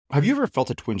Have you ever felt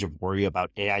a twinge of worry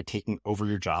about AI taking over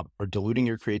your job or diluting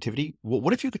your creativity? Well,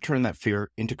 what if you could turn that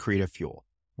fear into creative fuel?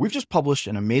 We've just published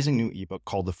an amazing new ebook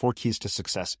called The 4 Keys to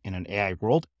Success in an AI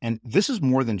World, and this is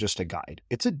more than just a guide.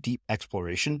 It's a deep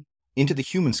exploration into the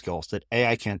human skills that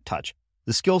AI can't touch,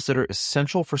 the skills that are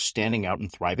essential for standing out and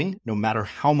thriving, no matter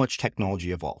how much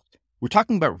technology evolves. We're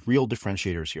talking about real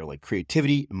differentiators here, like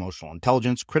creativity, emotional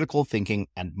intelligence, critical thinking,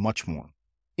 and much more.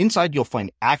 Inside, you'll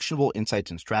find actionable insights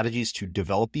and strategies to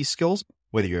develop these skills,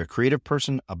 whether you're a creative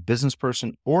person, a business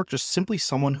person, or just simply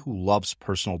someone who loves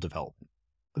personal development.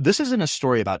 This isn't a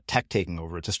story about tech taking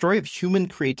over. It's a story of human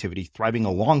creativity thriving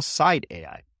alongside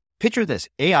AI. Picture this,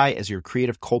 AI as your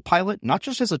creative co-pilot, not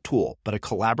just as a tool, but a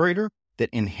collaborator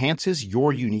that enhances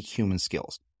your unique human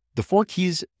skills. The 4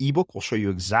 Keys ebook will show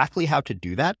you exactly how to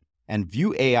do that and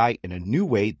view AI in a new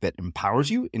way that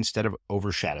empowers you instead of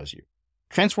overshadows you.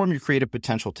 Transform your creative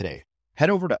potential today. Head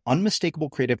over to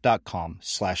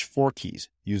unmistakablecreative.com/4keys.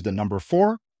 Use the number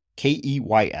 4,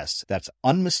 KEYS. That's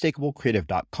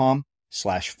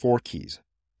unmistakablecreative.com/4keys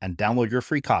and download your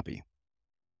free copy.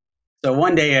 So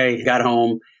one day I got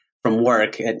home from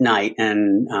work at night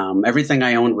and everything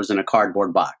I owned was in a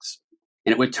cardboard box.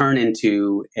 And it would turn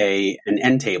into an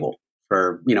end table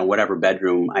for, whatever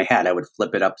bedroom I had. I would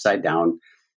flip it upside down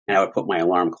and I would put my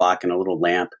alarm clock and a little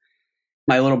lamp,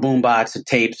 my little boom box of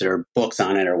tapes or books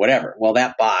on it or whatever. Well,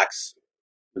 that box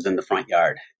was in the front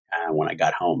yard when I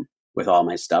got home with all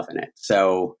my stuff in it.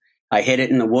 So I hid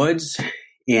it in the woods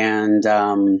and,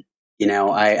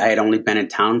 I had only been in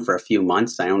town for a few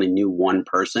months. I only knew one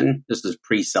person. This was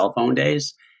pre-cell phone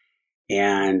days.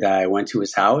 And I went to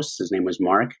his house. His name was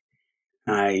Mark.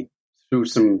 I threw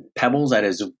some pebbles at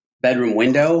his bedroom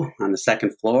window on the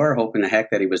second floor, hoping the heck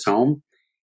that he was home.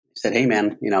 He said, "Hey,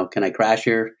 man, can I crash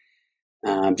here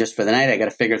just for the night? I got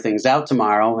to figure things out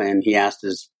tomorrow." And he asked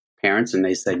his parents, and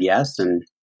they said yes. And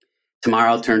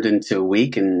tomorrow turned into a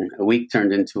week, and a week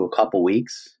turned into a couple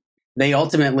weeks. They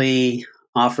ultimately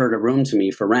offered a room to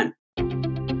me for rent.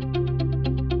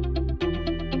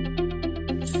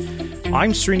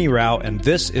 I'm Srini Rao, and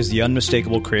this is the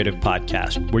Unmistakable Creative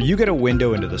Podcast, where you get a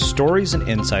window into the stories and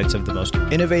insights of the most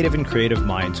innovative and creative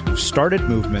minds who've started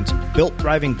movements, built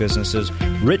thriving businesses,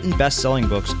 written best-selling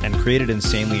books, and created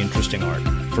insanely interesting art.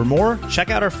 For more, check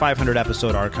out our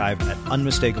 500-episode archive at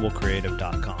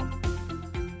unmistakablecreative.com.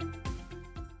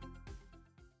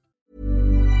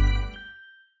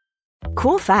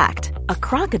 Cool fact, a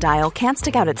crocodile can't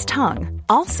stick out its tongue.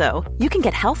 Also, you can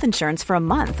get health insurance for a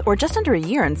month or just under a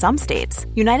year in some states.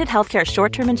 United Healthcare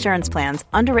short-term insurance plans,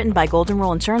 underwritten by Golden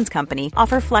Rule Insurance Company,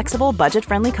 offer flexible,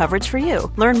 budget-friendly coverage for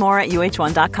you. Learn more at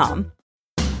uh1.com.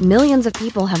 Millions of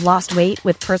people have lost weight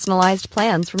with personalized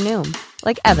plans from Noom.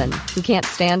 Like Evan, who can't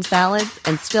stand salads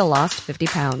and still lost 50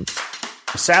 pounds.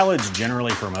 Salads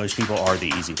generally for most people are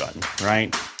the easy button,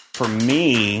 right? For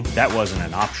me, that wasn't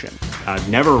an option. I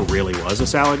never really was a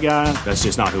salad guy. That's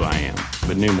just not who I am.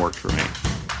 But Noom worked for me.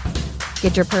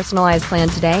 Get your personalized plan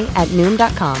today at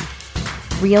Noom.com.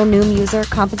 Real Noom user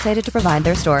compensated to provide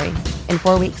their story. In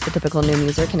 4 weeks, the typical Noom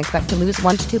user can expect to lose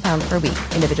 1 to 2 pounds per week.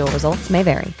 Individual results may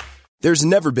vary. There's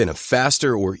never been a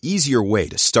faster or easier way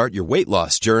to start your weight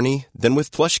loss journey than with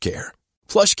PlushCare.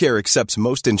 PlushCare accepts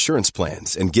most insurance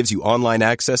plans and gives you online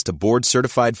access to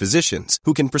board-certified physicians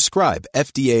who can prescribe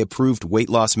FDA-approved weight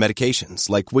loss medications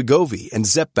like Wegovy and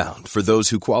Zepbound for those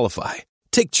who qualify.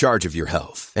 Take charge of your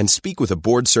health and speak with a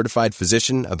board-certified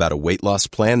physician about a weight loss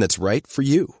plan that's right for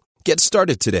you. Get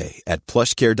started today at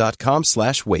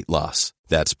plushcare.com/weight-loss.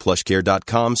 That's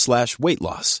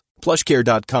plushcare.com/weight-loss.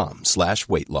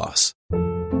 plushcare.com/weight-loss.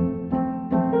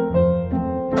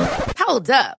 Hold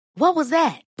up. What was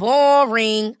that?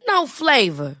 Boring. No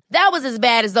flavor. That was as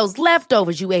bad as those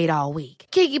leftovers you ate all week.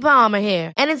 Keke Palmer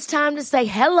here. And it's time to say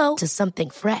hello to something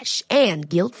fresh and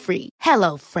guilt-free.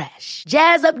 Hello Fresh.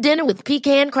 Jazz up dinner with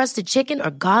pecan-crusted chicken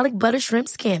or garlic butter shrimp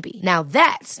scampi. Now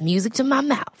that's music to my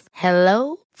mouth.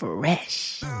 Hello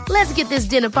Fresh. Let's get this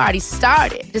dinner party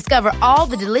started. Discover all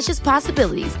the delicious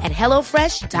possibilities at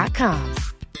hellofresh.com.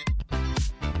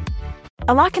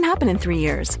 A lot can happen in 3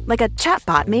 years, like a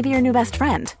chatbot may be your new best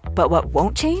friend. But what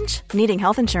won't change? Needing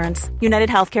health insurance. United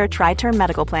Healthcare Tri-Term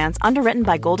Medical Plans, underwritten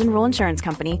by Golden Rule Insurance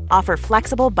Company, offer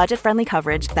flexible, budget-friendly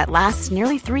coverage that lasts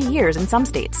nearly 3 years in some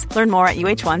states. Learn more at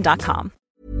uh1.com.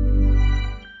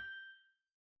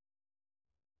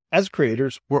 As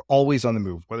creators, we're always on the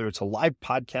move. Whether it's a live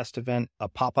podcast event, a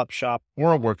pop-up shop,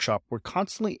 or a workshop, we're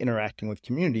constantly interacting with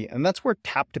community, and that's where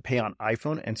Tap to Pay on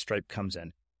iPhone and Stripe comes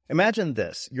in. Imagine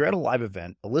this. You're at a live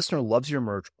event, a listener loves your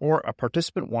merch, or a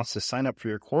participant wants to sign up for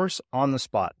your course on the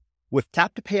spot. With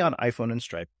Tap to Pay on iPhone and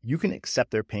Stripe, you can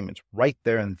accept their payments right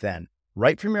there and then,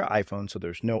 right from your iPhone, so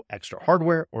there's no extra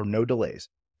hardware or no delays.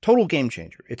 Total game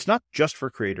changer. It's not just for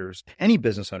creators. Any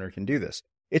business owner can do this.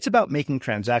 It's about making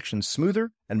transactions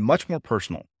smoother and much more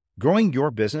personal, growing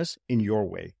your business in your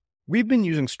way. We've been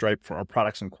using Stripe for our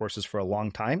products and courses for a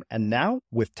long time, and now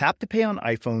with Tap to Pay on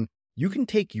iPhone, you can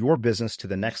take your business to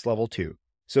the next level too.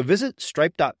 So visit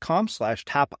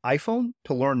stripe.com/tapiphone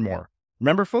to learn more.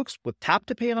 Remember, folks, with Tap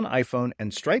to Pay on iPhone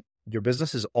and Stripe, your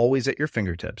business is always at your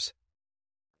fingertips.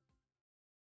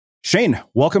 Shane,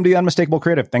 welcome to The Unmistakable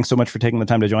Creative. Thanks so much for taking the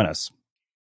time to join us.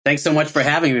 Thanks so much for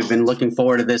having me. We've been looking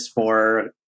forward to this for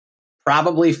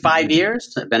probably 5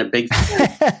 years. I've been a big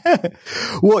fan.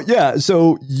 Well, yeah.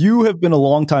 So you have been a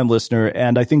longtime listener,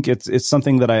 and I think it's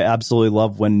something that I absolutely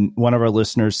love when one of our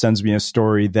listeners sends me a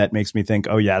story that makes me think,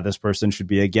 oh yeah, this person should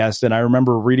be a guest. And I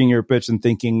remember reading your pitch and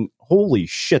thinking, holy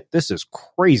shit, this is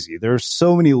crazy. There's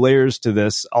so many layers to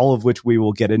this, all of which we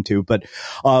will get into. But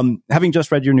having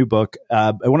just read your new book,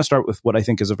 I want to start with what I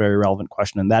think is a very relevant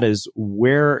question, and that is,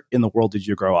 where in the world did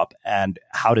you grow up, and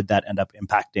how did that end up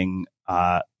impacting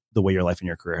the way your life and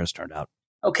your career has turned out?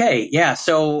 Okay, yeah.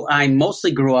 So I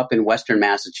mostly grew up in Western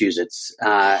Massachusetts.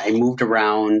 I moved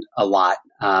around a lot.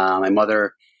 My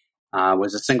mother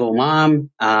was a single mom,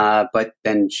 but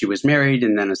then she was married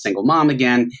and then a single mom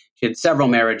again. She had several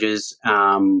marriages.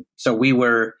 So we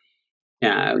were, we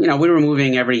were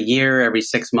moving every year, every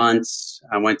 6 months.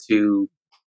 I went to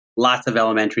lots of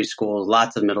elementary schools,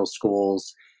 lots of middle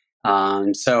schools.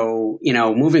 So,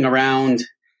 moving around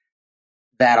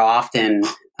that often,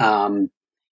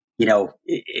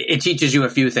 it teaches you a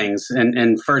few things.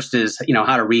 And first is,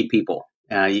 how to read people.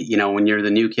 When you're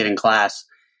the new kid in class,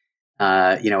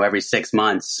 every 6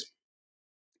 months,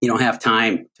 you don't have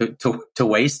time to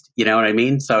waste. You know what I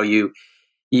mean? So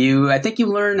I think you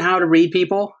learn how to read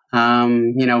people,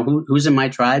 who's in my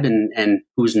tribe and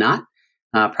who's not,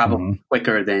 probably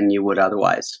quicker than you would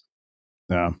otherwise.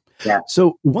 Yeah. Yeah.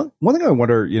 So one thing I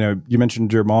wonder, you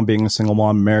mentioned your mom being a single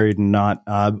mom, married and not.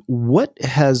 What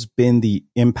has been the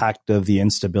impact of the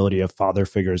instability of father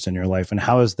figures in your life, and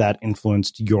how has that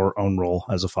influenced your own role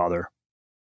as a father?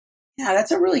 Yeah,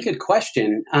 that's a really good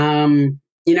question. I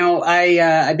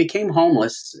became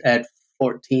homeless at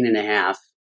 14 and a half.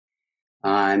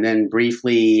 And then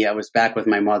briefly, I was back with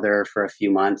my mother for a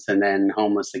few months and then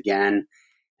homeless again.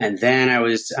 And then I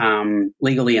was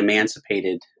legally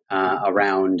emancipated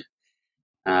around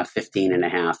 15 and a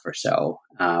half or so,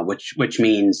 which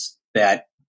means that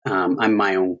I'm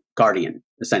my own guardian,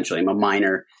 essentially. I'm a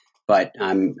minor, but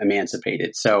I'm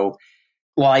emancipated. So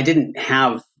while I didn't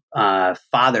have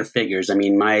father figures, I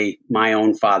mean, my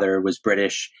own father was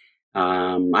British.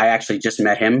 I actually just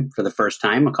met him for the first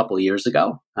time a couple of years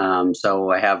ago.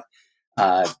 So I have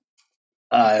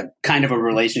kind of a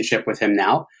relationship with him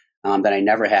now that I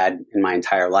never had in my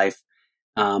entire life.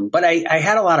 But I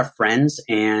had a lot of friends,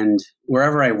 and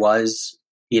wherever I was,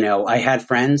 I had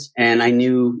friends, and I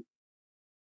knew,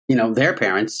 their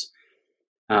parents,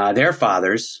 their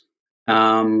fathers,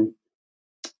 and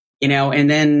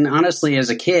then honestly, as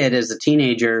a kid, as a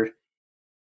teenager,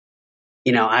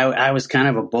 I was kind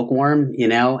of a bookworm,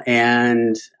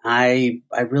 and I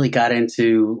really got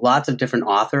into lots of different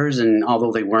authors. And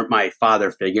although they weren't my father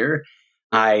figure,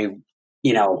 I,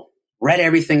 read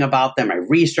everything about them. I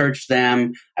researched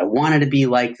them. I wanted to be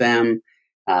like them.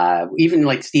 Even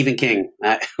like Stephen King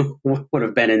would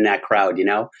have been in that crowd,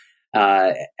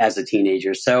 as a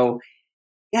teenager. So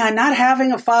yeah, not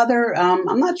having a father,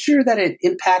 I'm not sure that it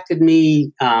impacted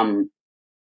me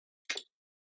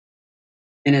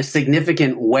in a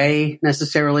significant way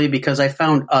necessarily, because I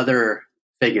found other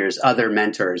figures, other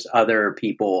mentors, other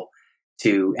people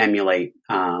to emulate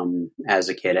as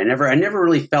a kid. I never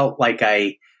really felt like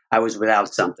I was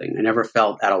without something. I never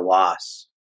felt at a loss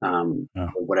for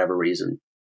whatever reason.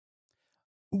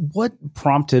 What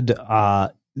prompted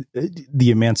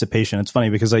the emancipation? It's funny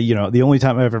because the only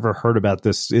time I've ever heard about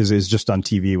this is just on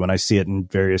TV when I see it in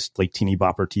various like teeny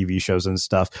bopper TV shows and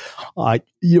stuff.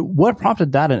 What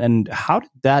prompted that, and how did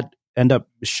that end up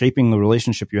shaping the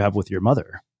relationship you have with your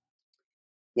mother?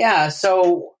 Yeah,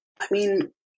 so I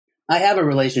mean, I have a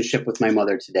relationship with my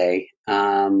mother today,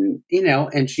 and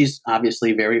she's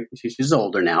obviously she's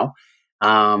older now,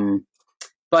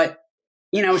 but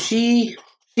she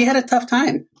had a tough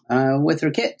time with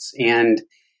her kids, and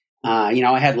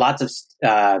I had lots of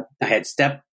I had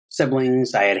step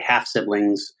siblings, I had half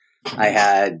siblings, I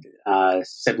had a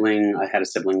half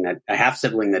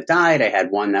sibling that died, I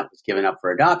had one that was given up for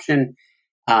adoption,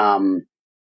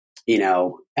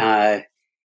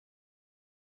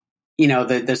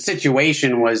 the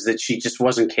situation was that she just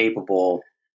wasn't capable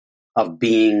of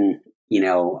being,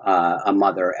 a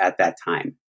mother at that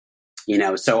time.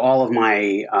 So all of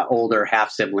my older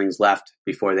half siblings left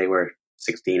before they were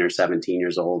 16 or 17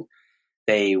 years old.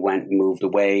 They went and moved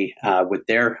away with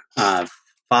their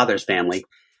father's family.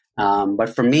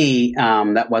 But for me,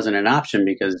 that wasn't an option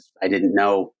because I didn't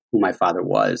know who my father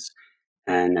was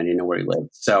and I didn't know where he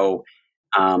lived. So,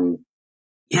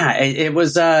 it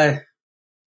was at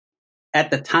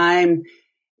the time,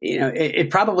 it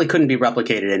probably couldn't be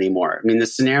replicated anymore. I mean, the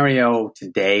scenario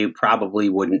today probably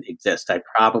wouldn't exist. I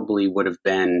probably would have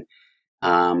been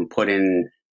put in,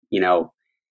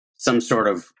 some sort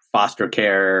of foster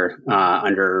care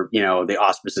under, the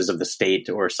auspices of the state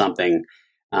or something.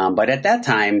 But at that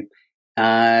time,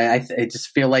 I just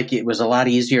feel like it was a lot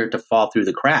easier to fall through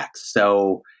the cracks.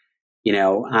 So,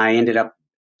 I ended up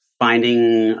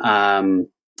finding an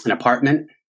apartment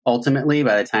ultimately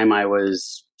by the time I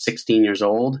was 16 years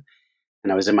old,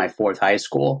 and I was in my fourth high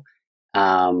school.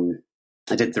 I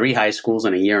did 3 high schools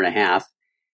in a year and a half.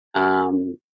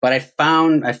 But I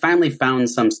finally found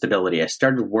some stability. I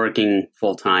started working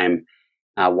full time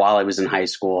while I was in high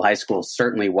school. High school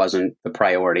certainly wasn't the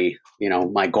priority.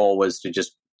 My goal was to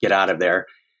just get out of there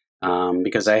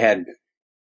because I had,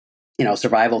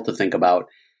 survival to think about.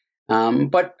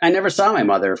 But I never saw my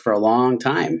mother for a long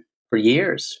time, for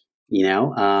years,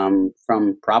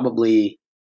 from probably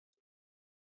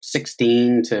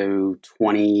 16 to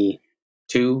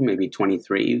 22, maybe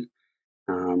 23.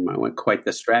 I went quite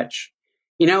the stretch,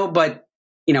 but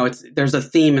there's a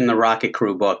theme in the Rocket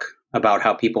Crew book about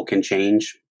how people can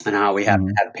change and how we have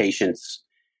to have patience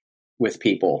with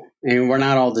people. And we're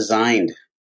not all designed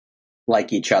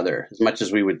like each other as much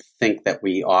as we would think that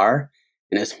we are.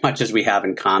 And as much as we have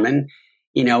in common,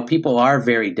 people are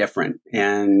very different.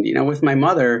 And, with my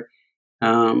mother,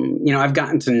 I've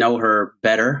gotten to know her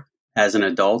better as an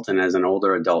adult and as an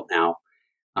older adult now.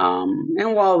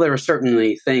 And while there are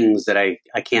certainly things that I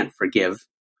can't forgive,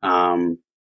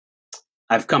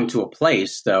 I've come to a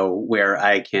place, though, where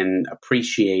I can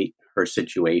appreciate her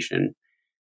situation.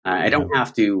 I don't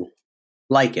have to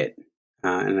like it.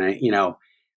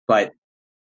 But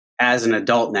as an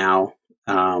adult now,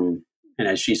 and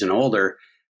as she's an older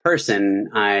person,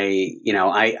 I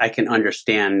can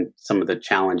understand some of the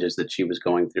challenges that she was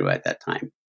going through at that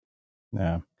time.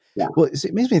 Yeah. Yeah. Well,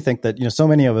 it makes me think that, so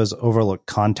many of us overlook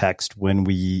context when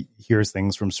we hear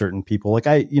things from certain people. Like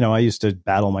I used to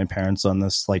battle my parents on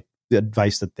this, like the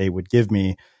advice that they would give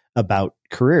me about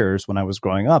careers when I was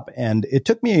growing up. And it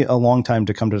took me a long time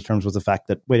to come to terms with the fact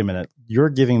that, wait a minute, you're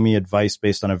giving me advice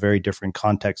based on a very different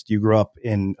context. You grew up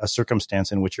in a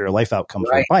circumstance in which your life outcomes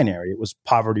were binary. It was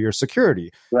poverty or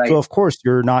security. Right. So of course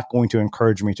you're not going to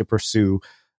encourage me to pursue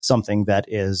something that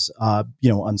is,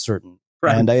 uncertain.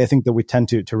 Right. And I think that we tend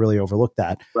to really overlook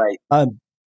that. Right.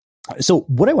 So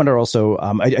what I wonder also,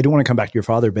 I don't want to come back to your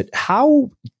father, but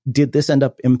how did this end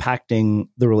up impacting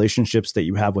the relationships that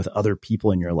you have with other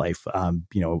people in your life?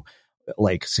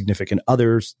 Like significant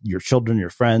others, your children,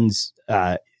 your friends,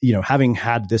 having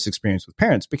had this experience with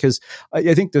parents, because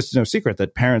I think there's no secret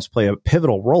that parents play a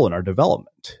pivotal role in our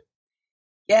development.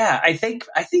 Yeah, I think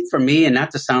for me, and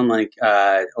not to sound like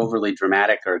overly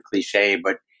dramatic or cliche,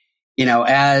 but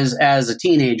as a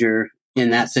teenager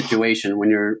in that situation, when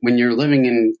you're living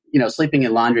in, sleeping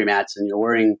in laundromats and you're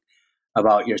worrying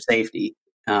about your safety,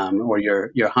 or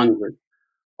you're hungry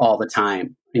all the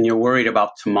time and you're worried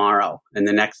about tomorrow and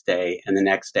the next day and the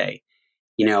next day.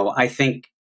 I think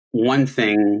one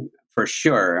thing for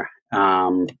sure,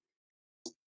 was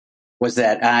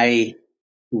that I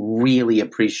really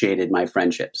appreciated my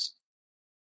friendships.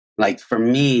 Like for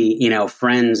me,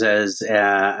 friends as,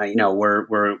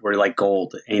 were like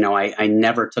gold. I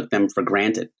never took them for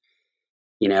granted,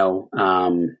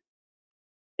 and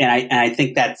I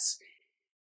think that's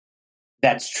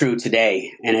true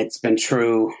today. And it's been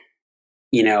true,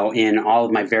 in all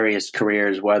of my various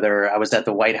careers, whether I was at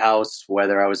the White House,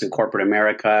 whether I was in corporate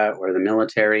America or the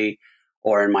military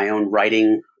or in my own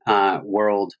writing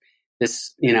world,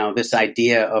 this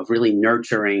idea of really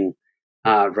nurturing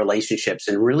relationships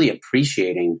and really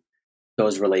appreciating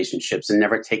those relationships and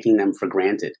never taking them for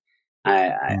granted.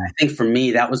 I think for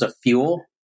me, that was a fuel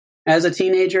as a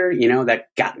teenager, that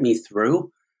got me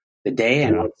through the day. I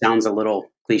know it sounds a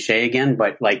little cliche again,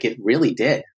 but like it really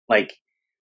did. Like,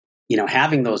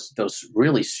 having those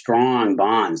really strong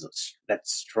bonds,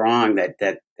 that's strong, that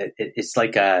it's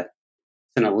like an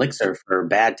elixir for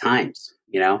bad times,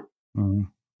 Mm-hmm.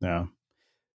 Yeah.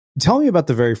 Tell me about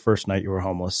the very first night you were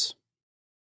homeless.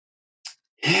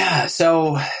 Yeah.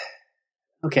 So,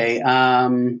 okay. I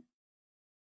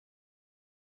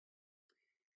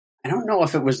don't know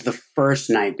if it was the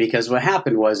first night, because what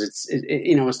happened was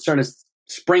it was sort of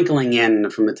sprinkling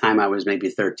in from the time I was maybe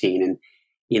 13. And,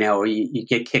 you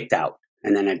get kicked out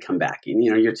and then I'd come back. And,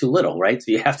 you're too little, right?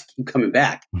 So you have to keep coming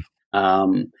back.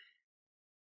 But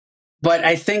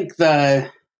I think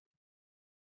one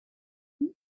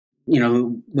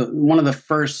of the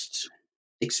first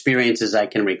experiences I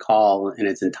can recall in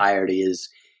its entirety is,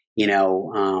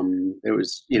 there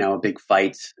was, a big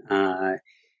fight.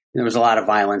 There was a lot of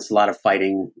violence, a lot of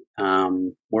fighting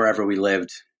wherever we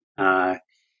lived. And,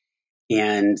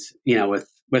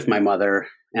 with my mother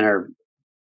and her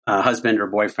husband or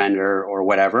boyfriend or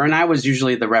whatever. And I was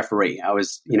usually the referee. I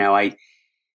was,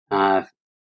 for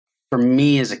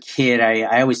me as a kid,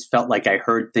 I always felt like I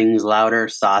heard things louder,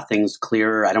 saw things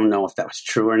clearer. I don't know if that was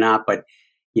true or not, but,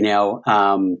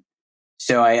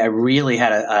 so I really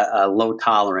had a low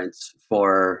tolerance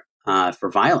for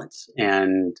violence.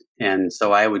 And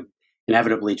so I would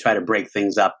inevitably try to break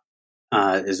things up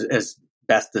as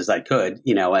best as I could,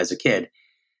 as a kid,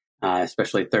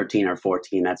 especially 13 or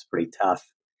 14. That's pretty tough.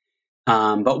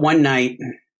 But one night,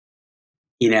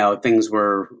 things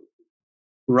were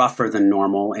rougher than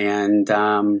normal. And,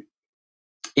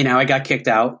 I got kicked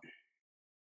out.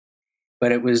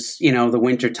 But it was, the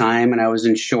winter time and I was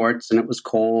in shorts and it was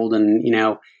cold. And,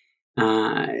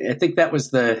 I think that was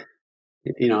that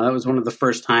was one of the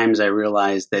first times I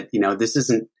realized that, this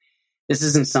isn't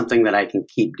something that I can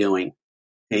keep doing.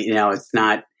 It's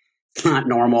not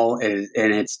normal. And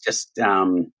it's just,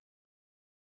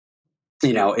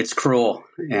 it's cruel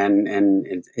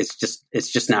and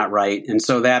it's just not right. And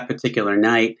so that particular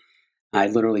night, I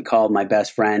literally called my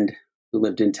best friend who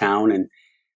lived in town and,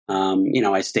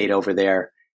 I stayed over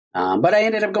there. But I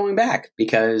ended up going back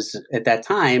because at that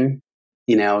time,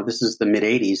 this is the mid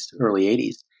 80s, early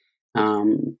 80s.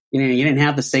 You didn't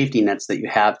have the safety nets that you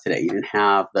have today. You didn't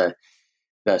have the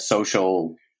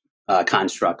social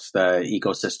constructs, the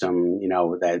ecosystem,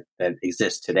 that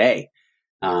exists today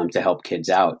to help kids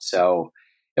out. So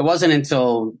it wasn't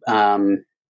until I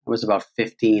was about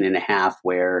 15 and a half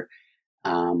where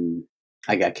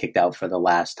I got kicked out for the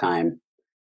last time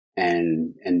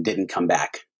and didn't come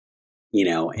back,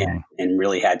 and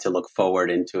really had to look forward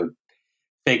into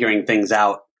figuring things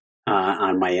out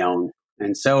on my own.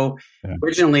 And so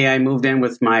originally I moved in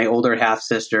with my older half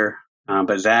sister,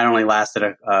 but that only lasted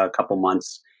a couple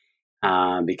months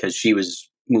because she was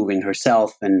moving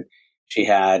herself and she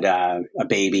had a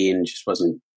baby and just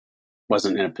wasn't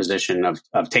in a position of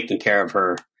taking care of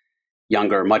her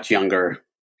much younger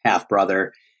half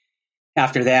brother.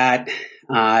 After that,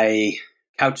 I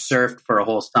couch surfed for a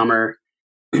whole summer.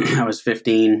 I was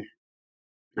 15,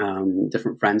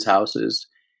 different friends' houses.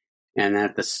 And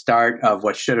at the start of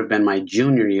what should have been my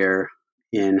junior year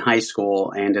in high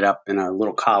school, I ended up in a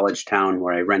little college town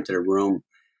where I rented a room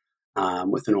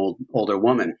with an older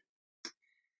woman.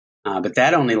 But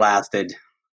that only lasted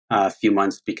a few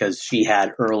months because she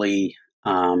had early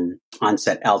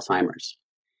onset Alzheimer's.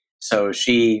 So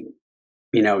she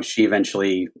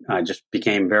eventually just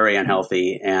became very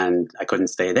unhealthy and I couldn't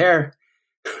stay there.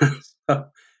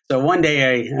 So one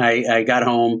day I got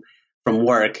home from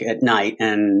work at night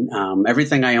and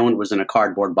everything I owned was in a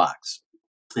cardboard box.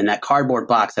 And that cardboard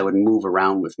box I would move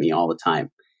around with me all the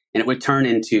time. And it would turn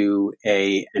into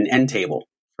an end table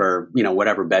for,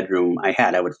 whatever bedroom I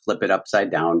had. I would flip it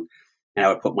upside down and I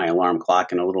would put my alarm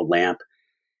clock and a little lamp,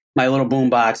 my little boom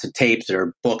box of tapes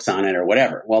or books on it or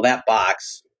whatever. Well, that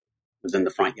box was in the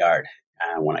front yard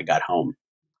when I got home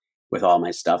with all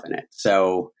my stuff in it.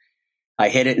 So I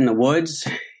hid it in the woods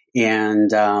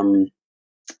and, I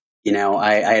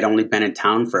had only been in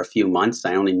town for a few months.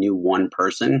 I only knew one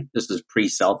person. This was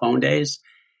pre-cell phone days.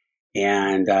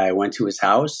 And I went to his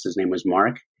house. His name was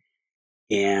Mark.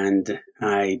 And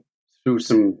I threw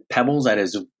some pebbles at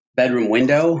his bedroom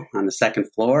window on the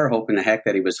second floor, hoping the heck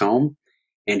that he was home.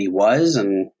 And he was.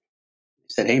 And he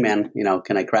said, "Hey, man,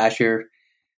 can I crash here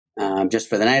just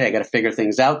for the night? I got to figure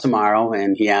things out tomorrow."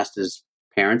 And he asked his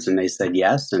parents and they said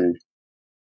yes. And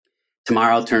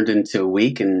tomorrow turned into a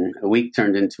week and a week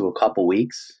turned into a couple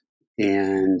weeks.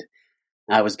 And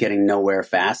I was getting nowhere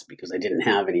fast because I didn't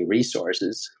have any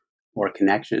resources or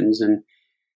connections. And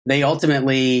they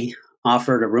ultimately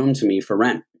offered a room to me for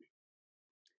rent.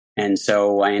 And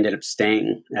so I ended up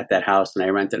staying at that house and I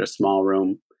rented a small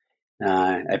room.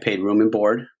 I paid room and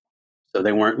board. So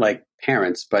they weren't like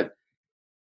parents, but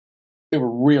they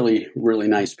were really, really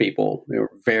nice people. They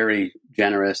were very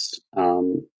generous,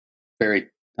 very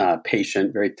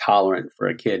patient, very tolerant for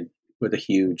a kid with a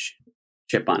huge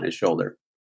chip on his shoulder.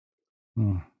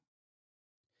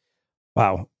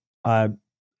 Wow.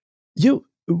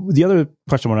 The other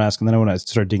question I want to ask, and then I want to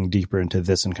start digging deeper into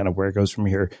this and kind of where it goes from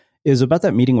here, is about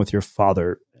that meeting with your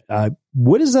father.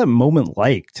 What is that moment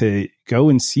like to go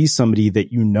and see somebody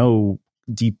that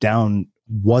deep down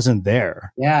wasn't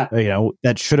there. Yeah.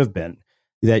 That should have been.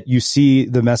 That you see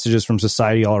the messages from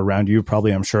society all around you.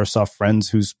 Probably, I'm sure, saw friends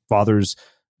whose fathers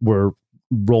were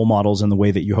role models in the way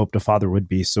that you hoped a father would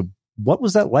be. So what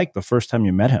was that like the first time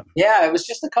you met him? Yeah, it was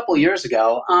just a couple of years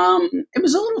ago. It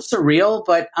was a little surreal,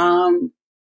 but,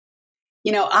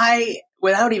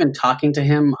 without even talking to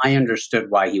him, I understood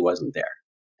why he wasn't there.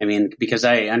 I mean, because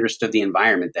I understood the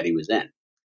environment that he was in.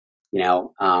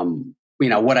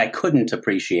 What I couldn't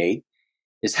appreciate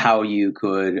is how you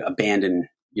could abandon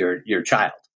your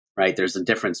child, right? There's a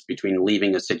difference between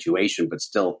leaving a situation, but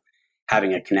still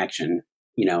having a connection,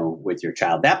 with your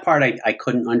child. That part I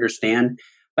couldn't understand,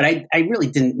 but I really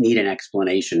didn't need an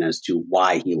explanation as to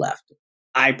why he left.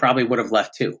 I probably would have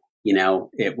left too.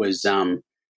 It was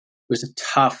a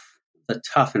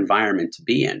tough environment to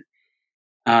be in.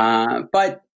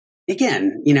 But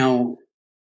again,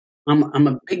 I'm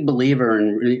a big believer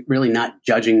in really not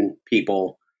judging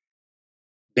people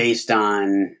based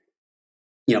on,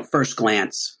 first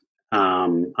glance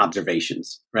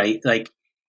observations, right? Like,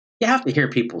 you have to hear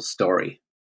people's story.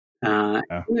 For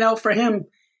him,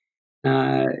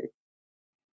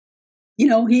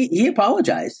 he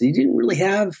apologized. He didn't really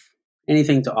have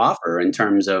anything to offer in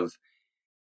terms of,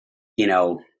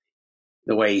 the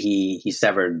way he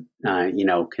severed,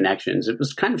 connections. It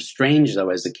was kind of strange, though,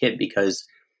 as a kid, because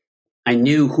I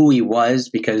knew who he was,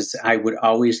 because I would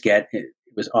always get, it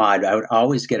was odd, I would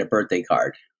always get a birthday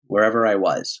card wherever I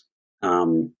was.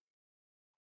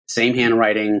 Same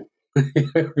handwriting,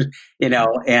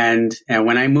 and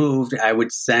when I moved, I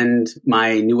would send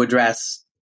my new address,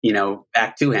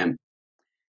 back to him.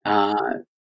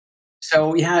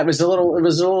 So yeah, it was a little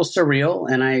surreal.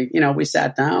 And we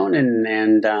sat down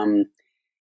and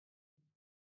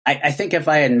I think if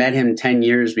I had met him 10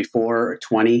 years before, or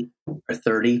 20 or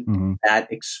 30,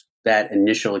 that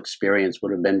initial experience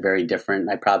would have been very different.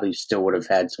 I probably still would have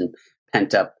had some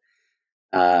pent up,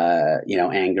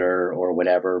 anger or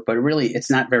whatever, but really it's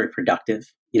not very productive,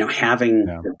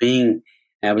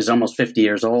 I was almost 50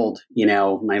 years old,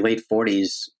 my late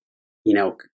 40s,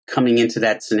 coming into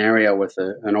that scenario with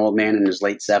an old man in his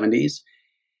late 70s,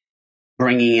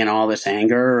 bringing in all this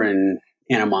anger and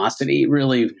animosity.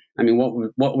 Really, I mean,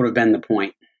 what would have been the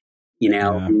point?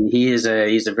 He's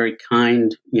a very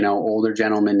kind, older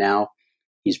gentleman now.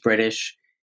 He's British.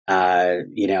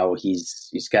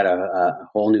 He's got a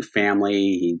whole new family.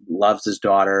 He loves his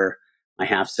daughter, my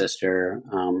half sister.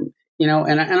 And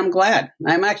I'm glad.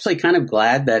 I'm actually kind of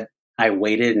glad that I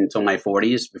waited until my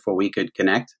 40s before we could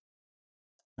connect,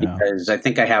 because I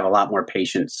think I have a lot more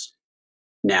patience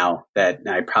now that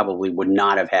I probably would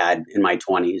not have had in my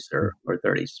 20s or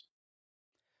 30s.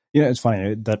 It's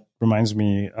funny. That reminds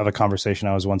me of a conversation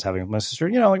I was once having with my sister.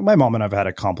 Like my mom and I've had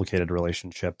a complicated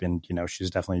relationship, and, she's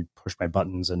definitely pushed my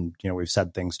buttons, and, we've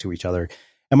said things to each other.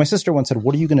 And my sister once said,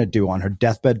 "What are you going to do on her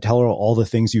deathbed? Tell her all the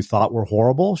things you thought were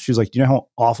horrible?" She's like, "Do you know how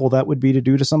awful that would be to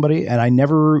do to somebody?" And I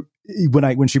never,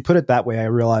 when she put it that way, I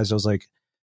realized, I was like,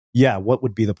 yeah, what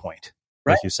would be the point?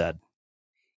 Right. Like you said.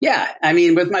 Yeah. I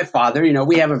mean, with my father,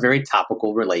 we have a very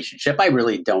topical relationship. I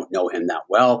really don't know him that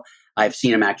well. I've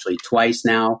seen him actually twice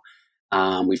now.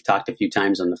 We've talked a few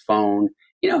times on the phone.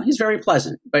 He's very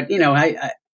pleasant, but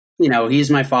he's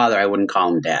my father. I wouldn't call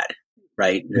him dad,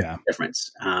 right? There's a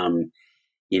difference.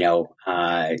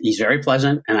 He's very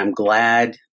pleasant, and I'm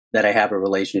glad that I have a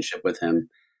relationship with him.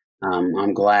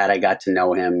 I'm glad I got to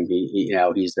know him.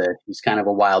 He's kind of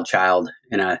a wild child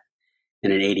in an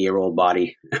 80-year-old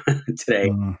body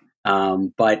today.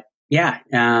 But yeah,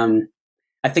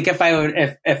 I think if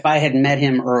I had met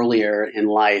him earlier in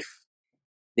life,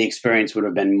 the experience would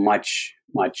have been much,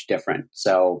 much different.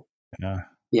 So,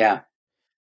 yeah.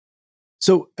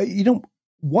 So,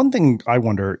 one thing I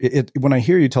wonder, when I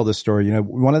hear you tell this story,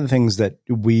 one of the things that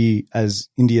we as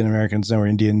Indian Americans know, or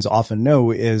Indians often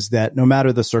know, is that no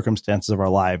matter the circumstances of our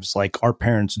lives, like our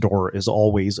parents' door is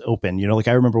always open. Like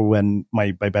I remember when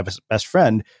my best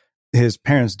friend, his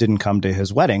parents didn't come to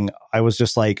his wedding. I was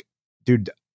just like, dude,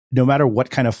 no matter what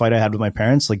kind of fight I had with my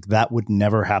parents, like that would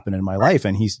never happen in my life.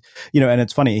 And he's, and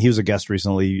it's funny, he was a guest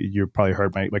recently. You probably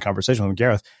heard my conversation with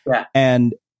Gareth. Yeah.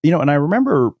 And, and I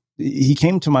remember he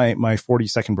came to my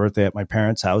 42nd birthday at my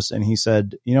parents' house, and he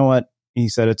said, "You know what?" He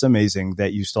said, "It's amazing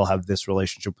that you still have this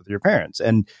relationship with your parents."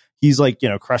 And he's like,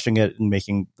 crushing it and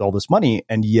making all this money.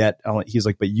 And yet he's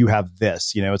like, "But you have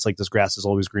this, it's like this grass is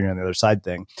always greener on the other side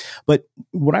thing." But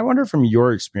what I wonder from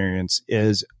your experience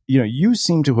is, you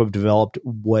seem to have developed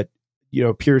what,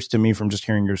 appears to me from just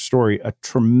hearing your story, a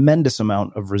tremendous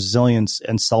amount of resilience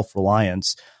and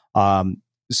self-reliance.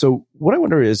 So what I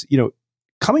wonder is,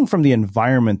 coming from the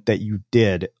environment that you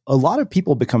did, a lot of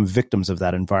people become victims of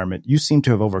that environment. You seem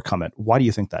to have overcome it. Why do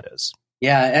you think that is?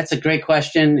 Yeah, that's a great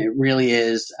question. It really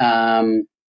is. I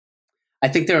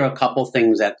think there are a couple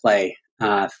things at play.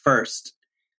 First,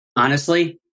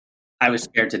 honestly, I was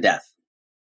scared to death.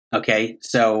 Okay,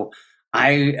 so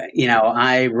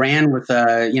I ran with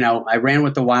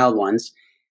the wild ones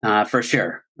for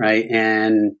sure, right?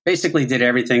 And basically did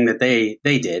everything that they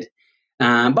did.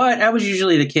 But I was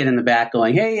usually the kid in the back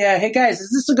going, hey guys,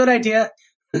 is this a good idea?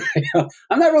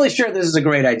 I'm not really sure this is a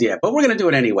great idea, but we're going to do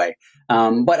it anyway.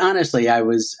 But honestly, I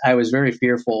was very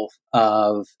fearful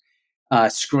of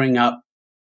screwing up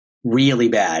really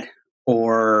bad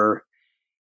or,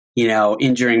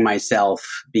 injuring myself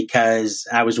because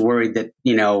I was worried that,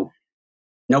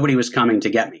 nobody was coming to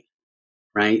get me.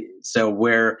 Right. So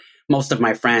where most of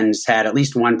my friends had at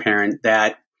least one parent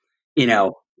that,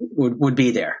 would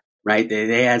be there. Right.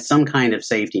 They had some kind of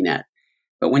safety net.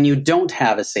 But when you don't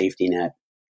have a safety net,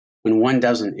 when one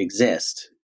doesn't exist,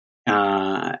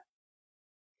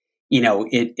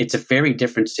 it's a very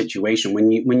different situation.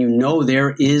 When you know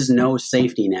there is no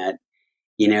safety net,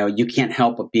 you can't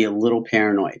help but be a little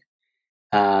paranoid.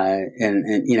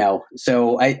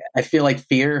 So I feel like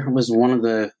fear was one of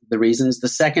the reasons. The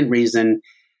second reason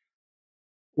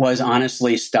was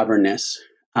honestly stubbornness.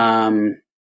 I've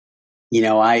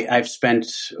spent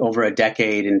over a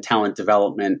decade in talent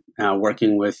development,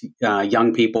 working with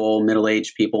young people,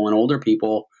 middle-aged people, and older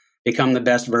people become the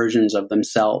best versions of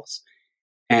themselves.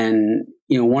 And,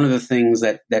 one of the things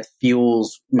that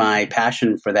fuels my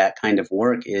passion for that kind of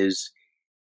work is,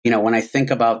 when I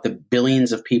think about the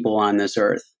billions of people on this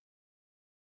earth,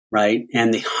 right,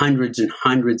 and the hundreds and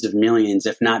hundreds of millions,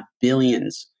 if not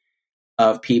billions,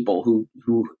 of people who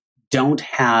don't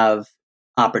have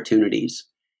opportunities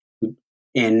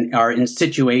and are in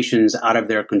situations out of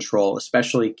their control,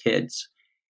 especially kids.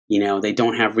 They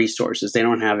don't have resources. They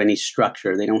don't have any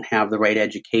structure. They don't have the right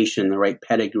education, the right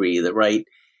pedigree, the right,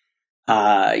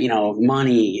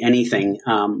 money, anything.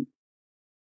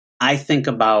 I think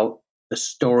about the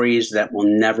stories that will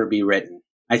never be written.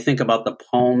 I think about the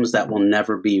poems that will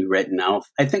never be written.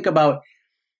 I think about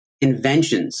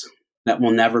inventions that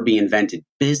will never be invented,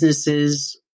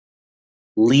 businesses,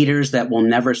 leaders that we'll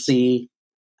never see.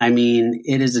 I mean,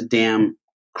 it is a damn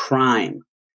crime.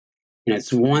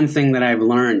 It's one thing that I've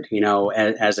learned,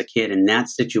 as a kid in that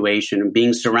situation, and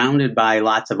being surrounded by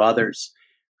lots of others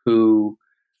who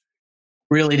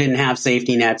really didn't have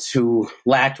safety nets, who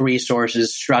lacked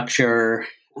resources, structure,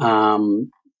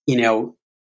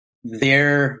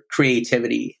 their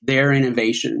creativity, their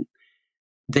innovation,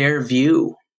 their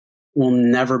view will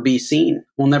never be seen,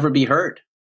 will never be heard.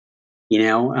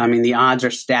 The odds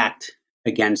are stacked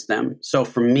against them. So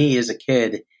for me as a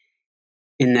kid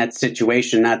in that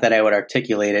situation, not that I would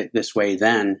articulate it this way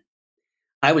then,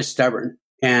 I was stubborn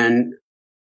and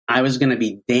I was going to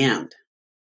be damned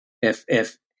if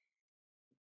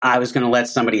I was going to let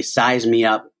somebody size me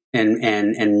up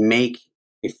and make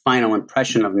a final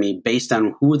impression of me based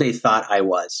on who they thought I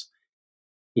was,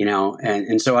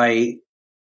 and so I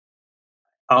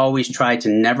always tried to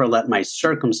never let my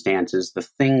circumstances, the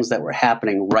things that were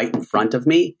happening right in front of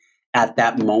me at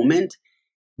that moment,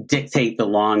 dictate the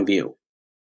long view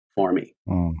for me.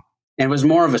 And it was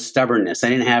more of a stubbornness. I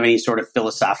didn't have any sort of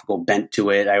philosophical bent to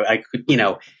it. I could,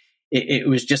 it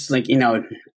was just like,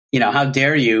 how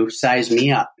dare you size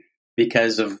me up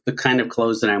because of the kind of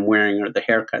clothes that I'm wearing or the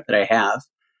haircut that I have,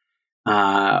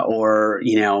 or,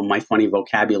 my funny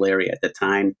vocabulary at the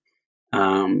time.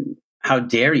 How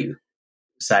dare you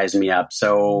size me up?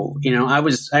 So, I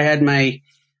was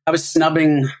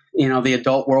snubbing, the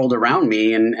adult world around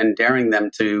me and daring them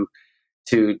to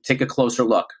take a closer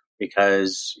look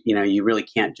because, you really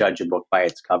can't judge a book by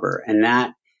its cover. And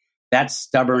that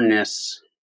stubbornness,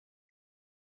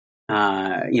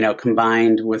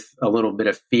 combined with a little bit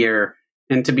of fear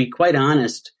and, to be quite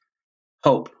honest,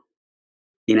 hope,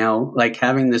 like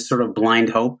having this sort of blind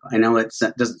hope. I know it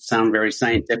doesn't sound very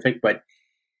scientific, but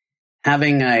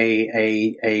having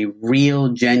a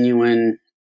real, genuine,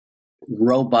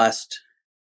 robust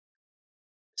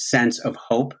sense of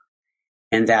hope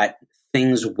and that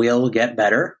things will get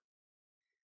better.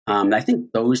 I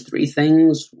think those three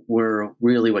things were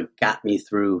really what got me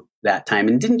through that time,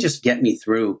 and didn't just get me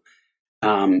through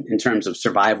in terms of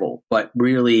survival, but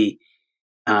really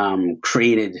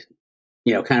created,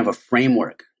 kind of a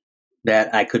framework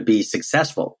that I could be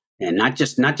successful and not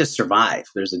just survive.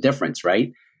 There's a difference,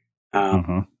 right?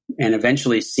 And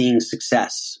eventually seeing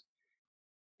success.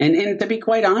 And to be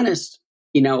quite honest,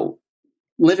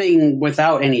 living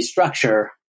without any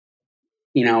structure,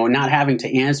 not having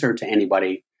to answer to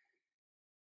anybody,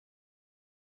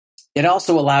 it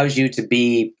also allows you to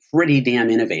be pretty damn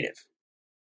innovative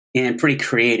and pretty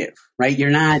creative, right? You're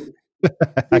not.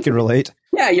 I can relate.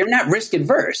 Yeah, you're not risk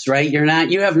adverse, right?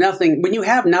 You have nothing. When you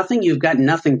have nothing, you've got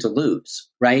nothing to lose,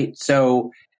 right?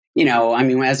 So,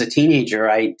 as a teenager,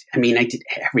 I did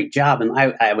every job, and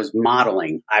I was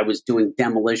modeling, I was doing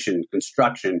demolition,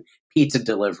 construction, pizza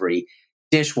delivery,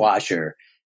 dishwasher.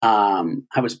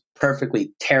 I was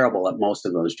perfectly terrible at most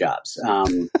of those jobs.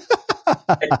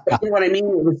 But you know what I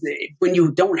mean? When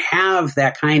you don't have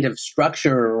that kind of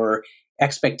structure or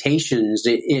expectations,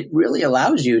 it really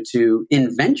allows you to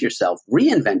reinvent yourself,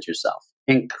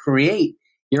 and create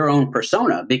your own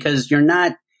persona, because you're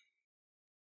not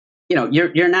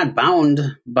bound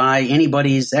by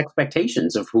anybody's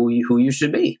expectations of who you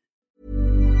should be.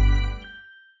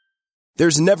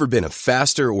 There's never been a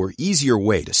faster or easier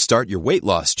way to start your weight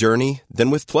loss journey than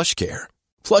with PlushCare.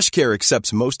 PlushCare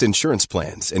accepts most insurance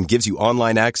plans and gives you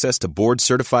online access to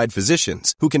board-certified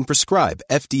physicians who can prescribe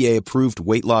FDA-approved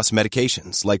weight loss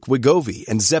medications like Wegovy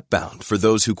and Zepbound for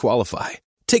those who qualify.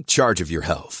 Take charge of your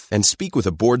health and speak with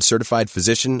a board-certified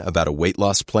physician about a weight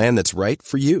loss plan that's right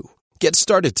for you. Get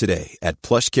started today at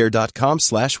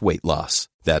plushcare.com/weight loss.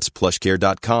 That's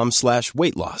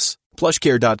plushcare.com/weight loss.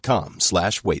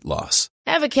 plushcare.com/weight loss.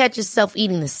 Ever catch yourself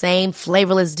eating the same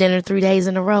flavorless dinner 3 days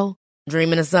in a row?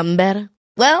 Dreaming of something better?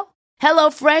 Well,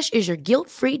 HelloFresh is your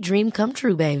guilt-free dream come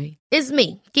true, baby. It's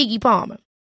me, Keke Palmer.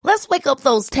 Let's wake up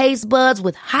those taste buds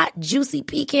with hot, juicy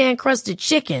pecan-crusted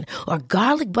chicken or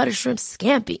garlic butter shrimp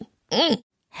scampi.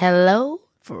 Hello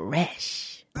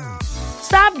Fresh.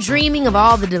 Stop dreaming of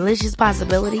all the delicious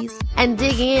possibilities and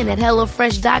dig in at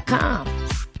HelloFresh.com.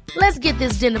 Let's get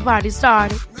this dinner party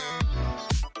started.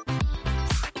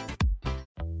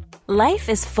 Life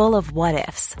is full of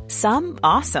what-ifs. Some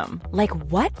awesome, like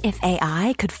what if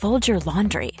AI could fold your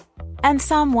laundry? And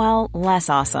some, well, less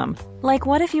awesome, like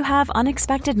what if you have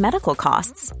unexpected medical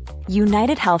costs?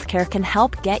 United Healthcare can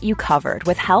help get you covered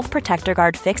with Health Protector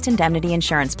Guard fixed indemnity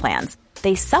insurance plans.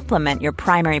 They supplement your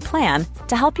primary plan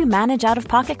to help you manage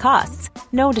out-of-pocket costs.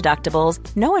 No deductibles,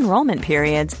 no enrollment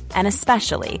periods, and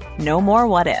especially no more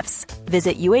what-ifs.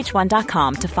 Visit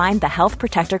uh1.com to find the Health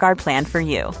Protector Guard plan for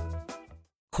you.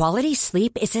 Quality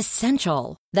sleep is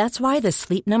essential. That's why the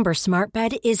Sleep Number Smart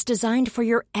Bed is designed for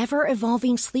your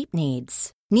ever-evolving sleep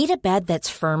needs. Need a bed that's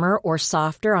firmer or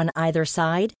softer on either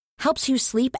side? Helps you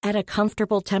sleep at a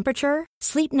comfortable temperature?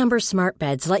 Sleep Number Smart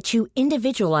Beds let you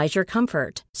individualize your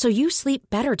comfort, so you sleep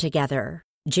better together.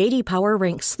 J.D. Power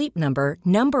ranks Sleep Number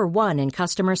number 1 in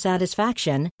customer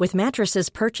satisfaction with mattresses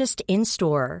purchased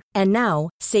in-store. And now,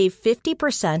 save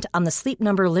 50% on the Sleep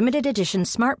Number Limited Edition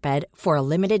Smart Bed for a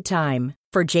limited time.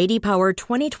 For J.D. Power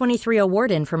 2023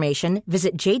 award information,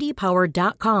 visit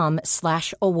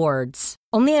jdpower.com/awards.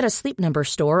 Only at a Sleep Number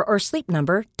store or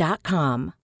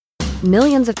sleepnumber.com.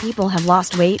 Millions of people have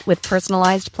lost weight with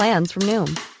personalized plans from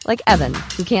Noom. Like Evan,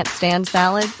 who can't stand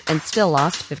salads and still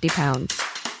lost 50 pounds.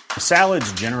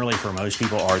 Salads generally for most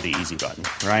people are the easy button,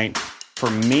 right? For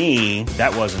me,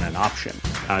 that wasn't an option.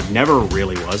 I never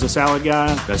really was a salad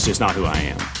guy. That's just not who I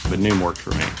am. But Noom worked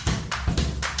for me.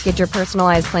 Get your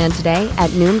personalized plan today at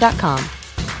Noom.com.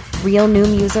 Real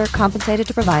Noom user compensated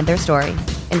to provide their story.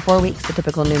 In 4 weeks, the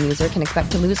typical Noom user can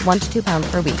expect to lose 1 to 2 pounds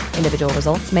per week. Individual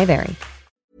results may vary.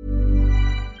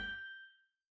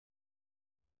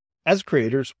 As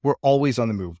creators, we're always on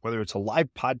the move. Whether it's a live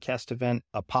podcast event,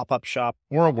 a pop-up shop,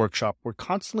 or a workshop, we're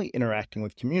constantly interacting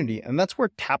with community, and that's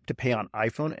where Tap to Pay on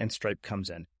iPhone and Stripe comes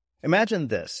in. Imagine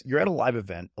this. You're at a live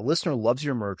event, a listener loves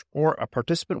your merch, or a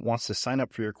participant wants to sign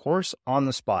up for your course on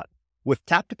the spot. With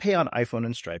Tap to Pay on iPhone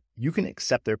and Stripe, you can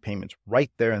accept their payments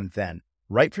right there and then,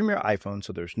 right from your iPhone,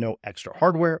 so there's no extra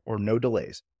hardware or no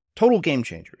delays. Total game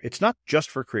changer. It's not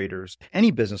just for creators. Any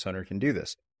business owner can do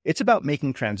this. It's about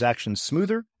making transactions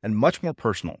smoother and much more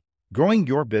personal, growing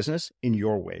your business in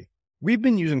your way. We've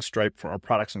been using Stripe for our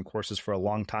products and courses for a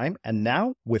long time, and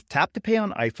now with Tap to Pay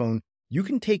on iPhone, you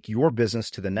can take your business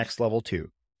to the next level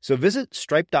too. So visit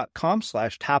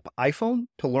stripe.com/tapiphone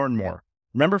to learn more.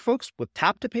 Remember, folks, with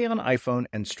Tap to Pay on iPhone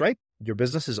and Stripe, your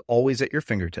business is always at your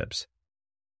fingertips.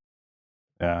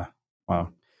 Yeah. Wow.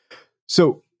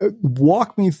 So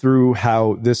walk me through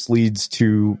how this leads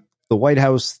to the White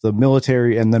House, the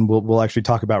military, and then we'll actually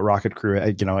talk about Rocket Crew.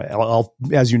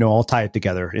 I'll tie it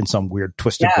together in some weird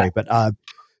twisted way. But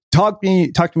talk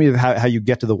to me how you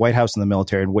get to the White House and the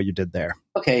military and what you did there.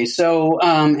 Okay, so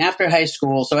after high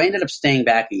school, so I ended up staying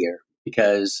back a year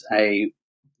because the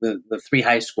 3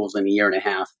 high schools in a year and a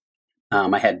half,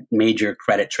 I had major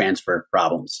credit transfer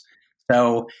problems.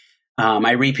 So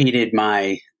I repeated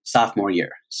my sophomore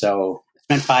year. So I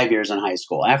spent 5 years in high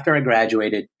school. After I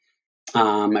graduated,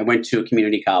 I went to a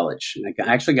community college. I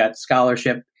actually got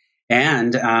scholarship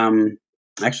and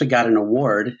actually got an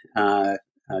award, a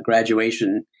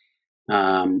graduation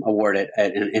award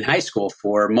in high school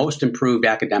for most improved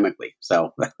academically.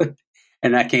 So,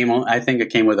 and that I think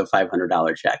it came with a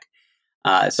 $500 check.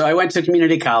 So I went to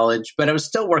community college, but I was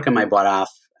still working my butt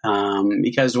off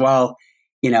because while,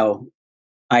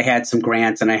 I had some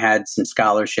grants and I had some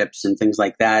scholarships and things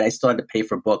like that, I still had to pay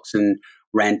for books and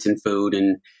rent and food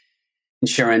and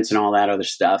insurance and all that other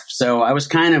stuff. So I was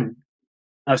starting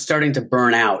to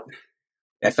burn out.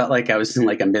 I felt like I was in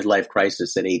like a midlife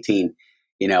crisis at 18,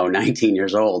 19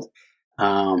 years old.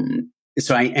 I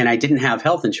didn't have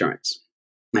health insurance.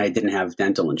 I didn't have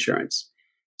dental insurance.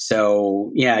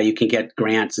 So yeah, you can get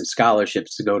grants and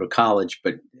scholarships to go to college,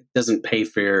 but it doesn't pay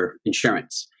for your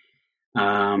insurance.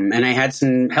 And I had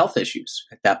some health issues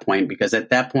at that point, because at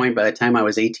that point, by the time I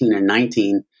was 18 and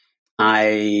 19,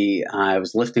 I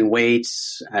was lifting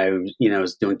weights. I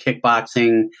was doing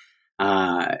kickboxing,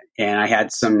 and I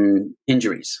had some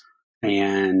injuries,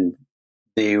 and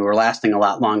they were lasting a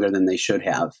lot longer than they should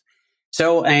have.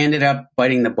 So I ended up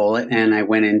biting the bullet, and I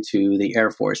went into the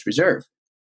Air Force Reserve.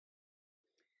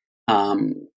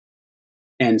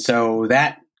 And so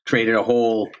that created a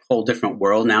whole different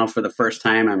world. Now, for the first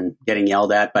time, I'm getting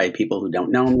yelled at by people who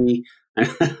don't know me.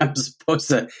 I'm supposed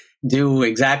to do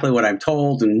exactly what I'm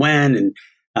told and when. And,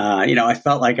 I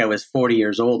felt like I was 40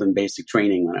 years old in basic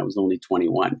training when I was only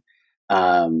 21.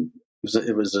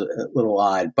 It was a little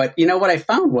odd. But, what I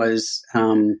found was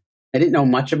I didn't know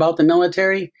much about the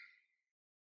military.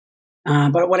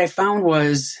 But what I found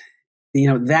was,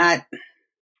 that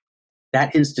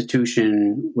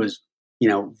institution was,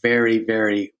 very,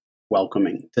 very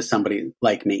welcoming to somebody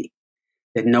like me.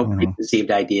 They had no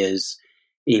preconceived ideas.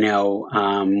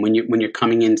 When you're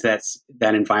coming into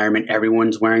that environment,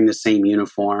 everyone's wearing the same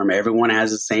uniform. Everyone has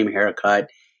the same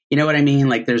haircut. You know what I mean?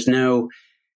 Like there's no,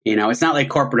 it's not like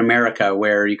corporate America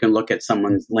where you can look at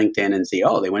someone's LinkedIn and see,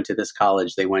 oh, they went to this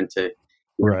college. They went to,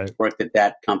 worked at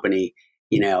that company,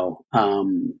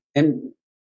 and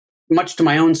much to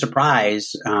my own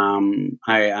surprise,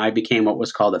 I became what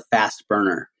was called a fast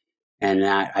burner. And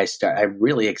I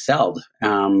really excelled.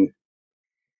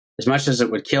 As much as it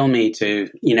would kill me to,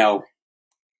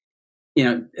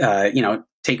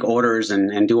 take orders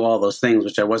and do all those things,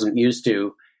 which I wasn't used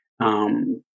to.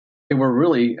 It were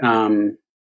really, there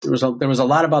was a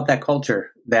lot about that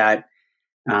culture that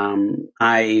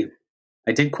I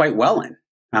did quite well in.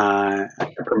 I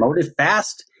got promoted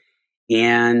fast,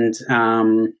 and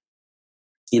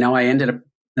I ended up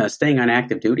staying on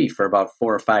active duty for about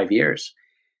 4 or 5 years.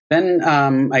 Then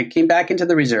I came back into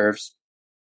the reserves,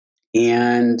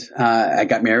 and I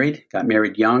got married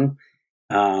young,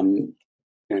 and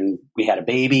we had a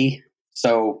baby.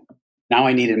 So now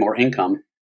I needed more income.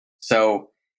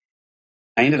 So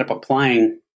I ended up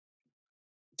applying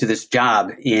to this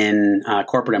job in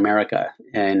corporate America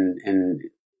and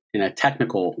in a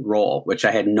technical role, which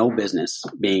I had no business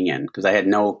being in because I had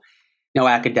no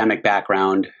academic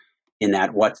background in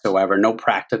that whatsoever, no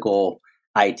practical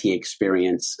IT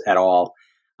experience at all.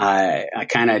 I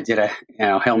kind of did a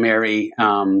Hail Mary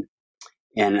and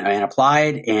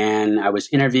applied, and I was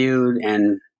interviewed,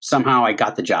 and somehow I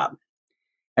got the job.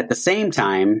 At the same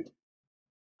time,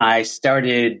 I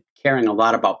started caring a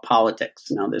lot about politics.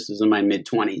 Now, this is in my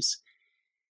mid-20s.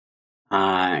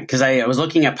 Because I was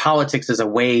looking at politics as a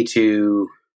way to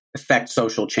affect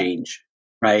social change,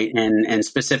 right? And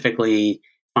specifically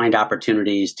find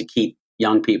opportunities to keep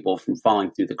young people from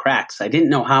falling through the cracks. I didn't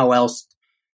know how else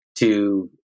to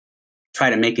try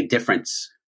to make a difference.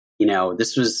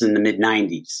 This was in the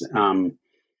mid-90s.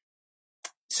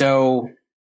 So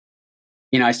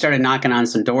I started knocking on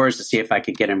some doors to see if I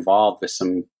could get involved with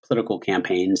some political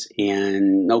campaigns,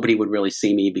 and nobody would really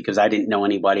see me because I didn't know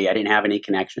anybody. I didn't have any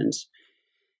connections.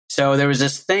 So there was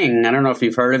this thing, I don't know if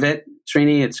you've heard of it,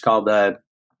 Srini, it's called the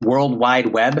World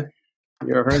Wide Web.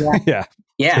 You ever heard of that?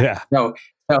 Yeah. So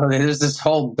there's this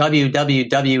whole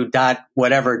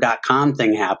www.whatever.com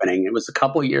thing happening. It was a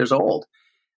couple years old.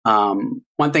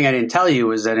 One thing I didn't tell you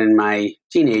was that in my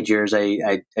teenage years,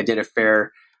 I did a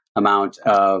fair amount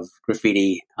of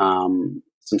graffiti, some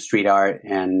street art,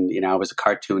 and, I was a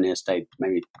cartoonist. I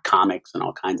made comics and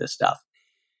all kinds of stuff.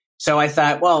 So I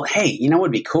thought, well, hey, what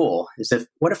would be cool is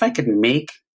what if I could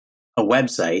make a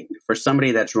website for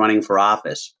somebody that's running for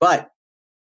office, but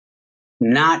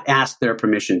not ask their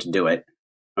permission to do it.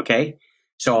 Okay.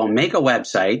 So I'll make a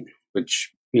website,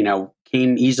 which,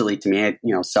 came easily to me.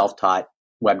 Self-taught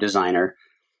web designer.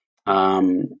 I'll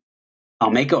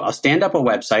stand up a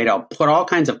website. I'll put all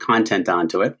kinds of content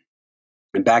onto it.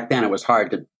 And back then it was hard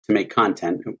to to make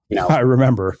content. I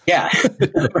remember. Yeah,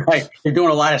 right. You're doing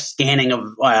a lot of scanning of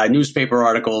newspaper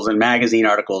articles and magazine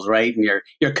articles, right? And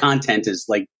your content is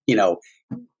like,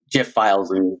 GIF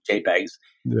files and JPEGs.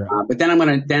 Yeah. But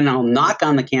then I'll knock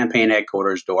on the campaign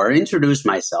headquarters door, introduce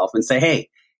myself, and say, hey,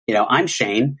 I'm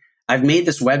Shane. I've made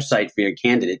this website for your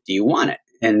candidate. Do you want it?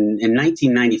 And in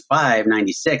 1995,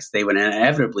 96, they would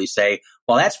inevitably say,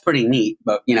 well, that's pretty neat,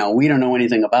 but we don't know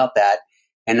anything about that.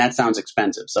 And that sounds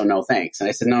expensive. So no, thanks. And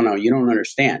I said, no, you don't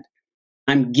understand.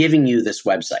 I'm giving you this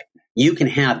website. You can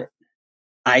have it.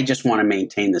 I just want to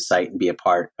maintain the site and be a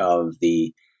part of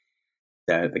the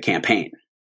campaign.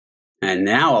 And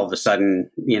now all of a sudden,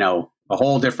 a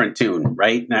whole different tune,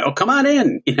 right? Now, oh, come on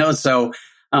in, so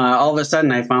all of a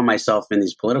sudden I found myself in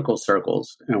these political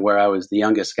circles where I was the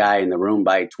youngest guy in the room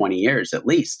by 20 years at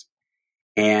least.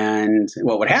 And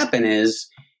what would happen is,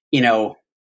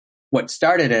 what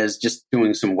started as just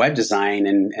doing some web design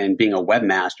and being a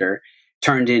webmaster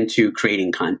turned into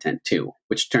creating content too,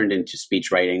 which turned into speech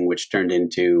writing, which turned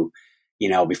into,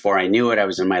 before I knew it, I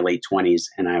was in my late 20s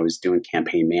and I was doing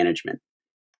campaign management,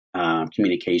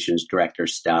 communications director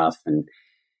stuff. And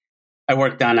I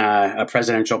worked on a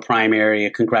presidential primary, a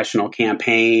congressional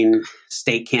campaign,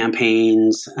 state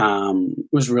campaigns. It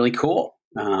was really cool.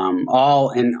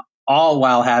 All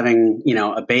while having,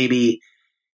 a baby,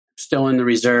 still in the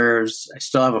reserves. I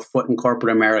still have a foot in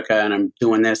corporate America, and I'm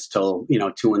doing this till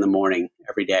 2 a.m.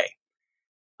 every day.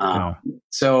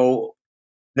 So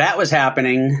that was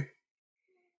happening,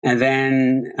 and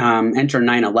then enter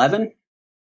 9/11.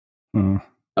 Mm.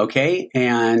 Okay,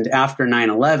 and after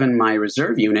 9/11, my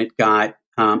reserve unit got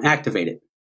activated.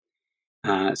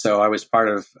 So I was part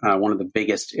of one of the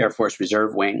biggest Air Force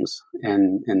Reserve wings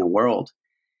in the world.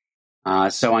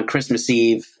 So on Christmas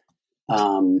Eve,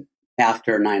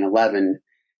 after 9/11,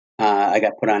 I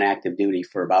got put on active duty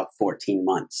for about 14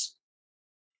 months.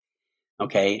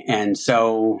 Okay. And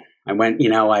so I went,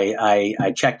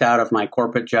 I checked out of my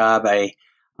corporate job. I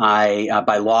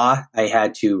by law, I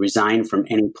had to resign from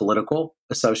any political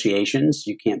associations.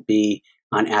 You can't be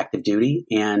on active duty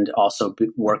and also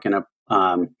work in a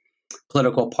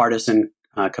political partisan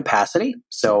capacity.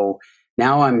 So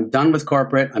now I'm done with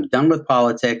corporate. I'm done with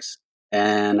politics,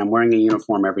 and I'm wearing a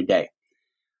uniform every day.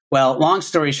 Well, long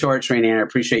story short, Srini, I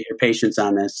appreciate your patience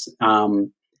on this.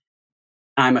 I'm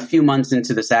a few months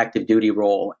into this active duty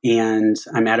role, and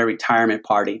I'm at a retirement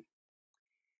party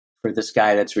for this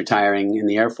guy that's retiring in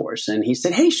the Air Force. And he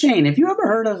said, hey, Shane, have you ever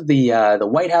heard of the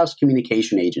White House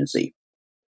Communication Agency?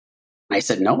 I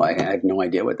said, no, I have no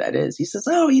idea what that is. He says,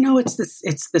 oh, it's this,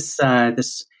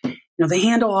 they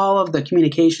handle all of the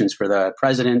communications for the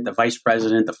president, the vice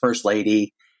president, the first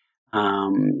lady.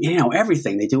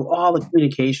 Everything. They do all the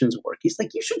communications work. He's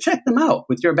like, you should check them out.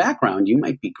 With your background, you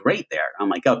might be great there. I'm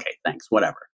like, okay, thanks,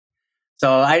 whatever.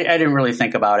 So I didn't really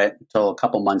think about it until a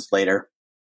couple months later.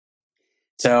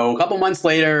 So a couple months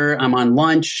later, I'm on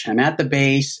lunch, I'm at the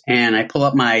base, and I pull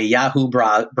up my Yahoo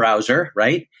browser,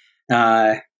 right?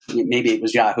 Maybe it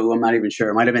was Yahoo. I'm not even sure.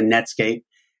 It might have been Netscape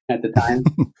at the time.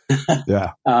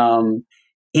 Yeah.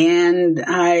 And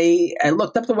I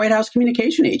looked up the White House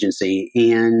Communication Agency,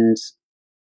 and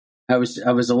I was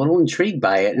a little intrigued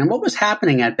by it. And what was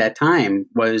happening at that time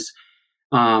was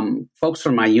folks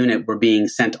from my unit were being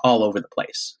sent all over the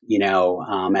place,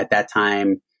 at that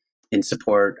time in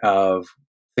support of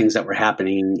things that were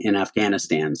happening in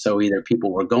Afghanistan. So either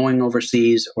people were going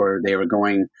overseas or they were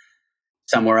going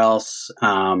somewhere else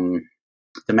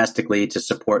domestically to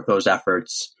support those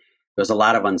efforts. There was a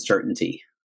lot of uncertainty.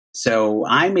 So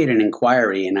I made an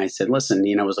inquiry and I said, listen,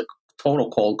 it was a total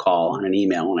cold call on an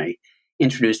email. And I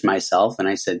introduced myself and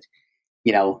I said,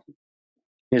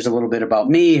 here's a little bit about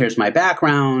me. Here's my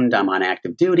background. I'm on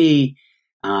active duty.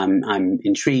 I'm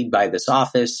intrigued by this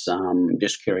office. I'm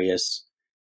just curious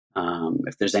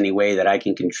if there's any way that I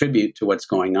can contribute to what's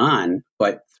going on,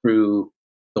 but through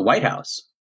the White House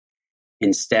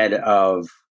instead of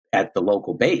at the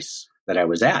local base that I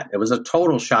was at. It was a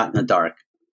total shot in the dark.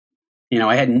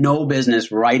 I had no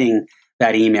business writing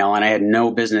that email, and I had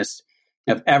no business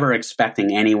of ever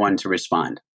expecting anyone to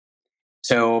respond.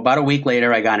 So about a week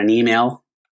later, I got an email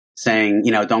saying,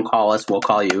 don't call us, we'll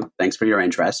call you. Thanks for your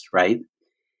interest, right?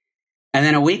 And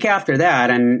then a week after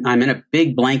that, I'm in a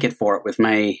big blanket fort with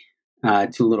my 2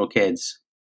 little kids.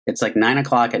 It's like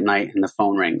 9:00 at night, and the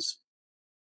phone rings.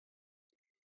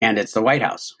 And it's the White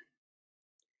House.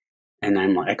 And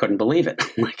I'm like, I couldn't believe it.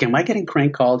 I'm like, am I getting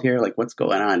crank called here? Like, what's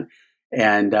going on?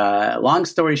 And long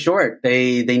story short,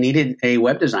 they needed a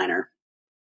web designer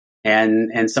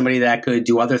and somebody that could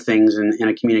do other things in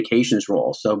a communications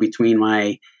role. So between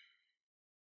my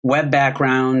web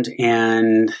background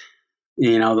and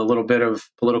the little bit of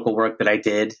political work that I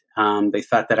did, they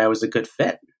thought that I was a good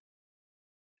fit.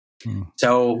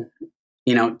 So,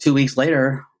 2 weeks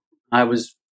later, I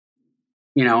was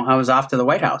off to the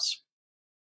White House.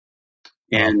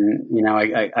 And,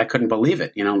 I couldn't believe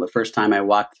it. The first time I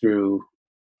walked through,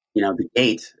 the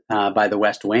gate by the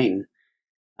West Wing,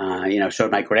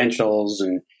 showed my credentials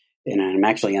and I'm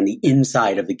actually on the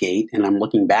inside of the gate and I'm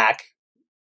looking back,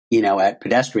 at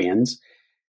pedestrians.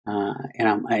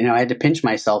 And I had to pinch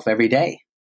myself every day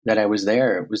that I was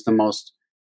there. It was the most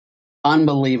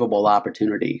unbelievable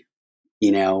opportunity.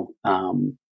 The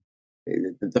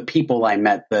people I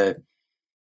met,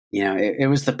 it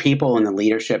was the people and the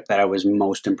leadership that I was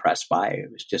most impressed by.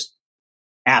 It was just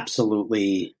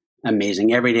absolutely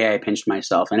amazing. Every day I pinched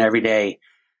myself, and every day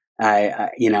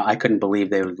I couldn't believe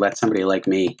they would let somebody like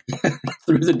me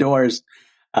through the doors,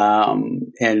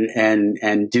 and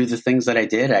do the things that I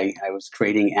did. I was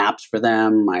creating apps for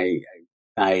them.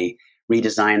 I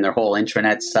redesigned their whole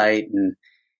intranet site, and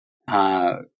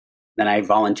then I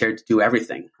volunteered to do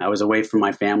everything. I was away from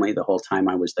my family the whole time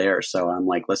I was there. So I'm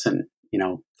like, listen,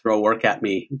 throw work at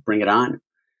me, bring it on.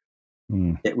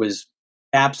 It was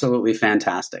absolutely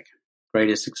fantastic.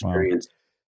 Greatest experience.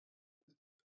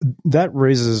 Wow. That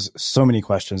raises so many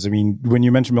questions. I mean, when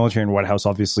you mentioned military and White House,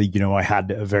 obviously, I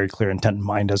had a very clear intent in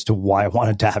mind as to why I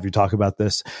wanted to have you talk about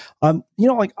this.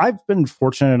 I've been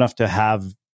fortunate enough to have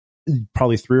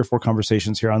probably 3 or 4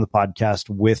 conversations here on the podcast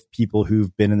with people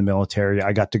who've been in the military.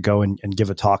 I got to go and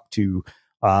give a talk to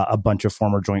a bunch of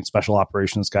former Joint Special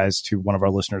Operations guys, to one of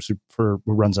our listeners who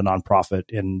runs a nonprofit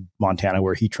in Montana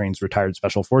where he trains retired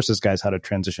Special Forces guys how to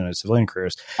transition into civilian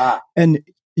careers. And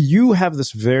you have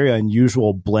this very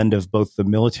unusual blend of both the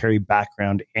military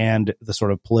background and the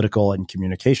sort of political and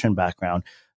communication background.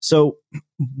 So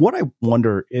what I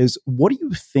wonder is, what do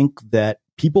you think that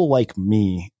people like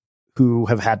me, who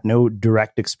have had no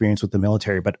direct experience with the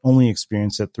military, but only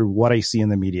experience it through what I see in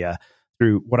the media,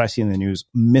 through what I see in the news,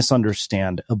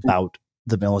 misunderstand about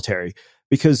the military?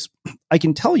 Because I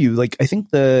can tell you, I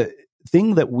think the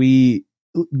thing that we,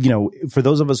 for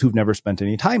those of us who've never spent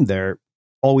any time there,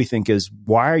 all we think is,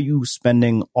 why are you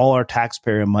spending all our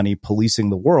taxpayer money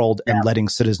policing the world and letting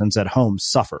citizens at home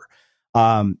suffer?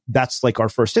 That's our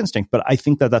first instinct. But I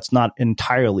think that that's not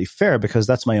entirely fair, because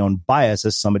that's my own bias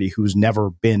as somebody who's never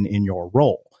been in your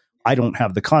role. I don't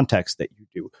have the context that you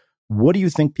do. What do you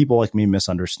think people like me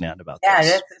misunderstand about this?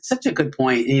 Yeah, that's such a good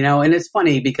point. And it's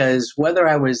funny because whether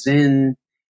I was in,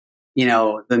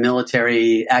 the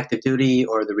military active duty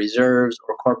or the reserves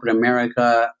or corporate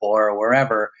America or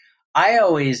wherever, I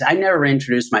never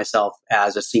introduced myself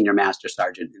as a senior master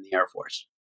sergeant in the Air Force.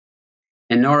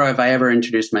 And nor have I ever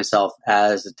introduced myself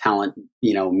as a talent,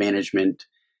 management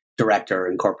director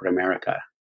in corporate America.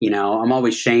 I'm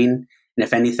always Shane. And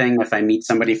if anything, if I meet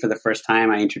somebody for the first time,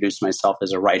 I introduce myself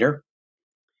as a writer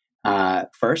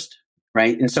first,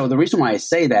 right? And so the reason why I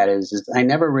say that is I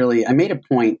made a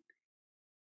point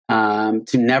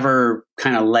to never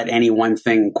kind of let any one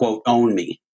thing, quote, own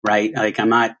me, right? I'm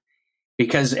not,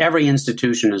 because every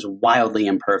institution is wildly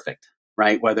imperfect,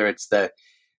 right? Whether it's the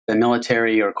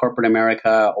military or corporate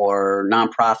America or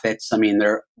nonprofits,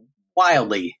 they're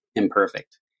wildly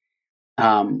imperfect.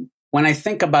 When I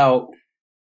think about,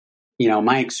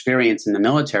 my experience in the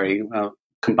military,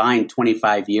 combined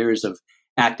 25 years of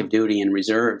active duty and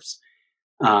reserves,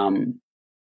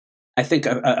 I think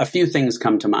a few things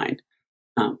come to mind.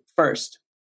 First,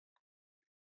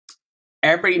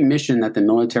 every mission that the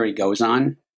military goes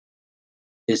on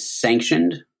is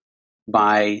sanctioned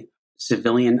by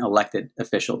civilian elected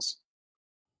officials.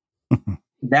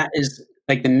 That is,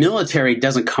 the military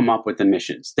doesn't come up with the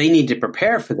missions. They need to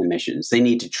prepare for the missions. They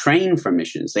need to train for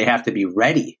missions. They have to be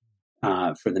ready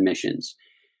for the missions.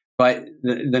 But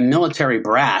the military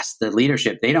brass, the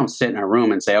leadership, they don't sit in a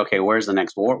room and say, okay, where's the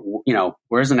next war?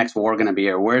 Where's the next war going to be?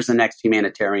 Or where's the next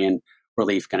humanitarian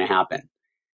relief going to happen?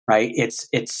 Right? It's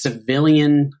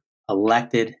civilian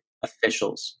elected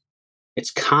officials. It's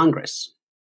Congress,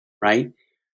 right?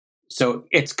 So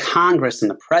it's Congress and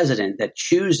the president that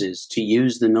chooses to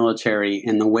use the military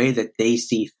in the way that they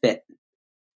see fit,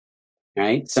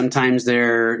 right? Sometimes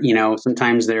they're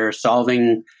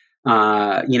solving,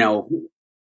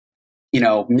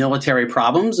 military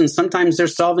problems, and sometimes they're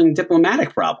solving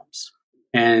diplomatic problems.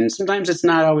 And sometimes it's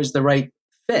not always the right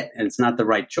fit and it's not the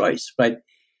right choice. But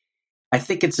I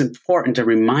think it's important to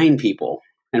remind people,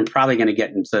 and I'm probably going to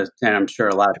get into, and I'm sure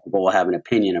a lot of people will have an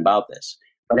opinion about this,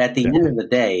 but at the end of the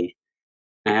day,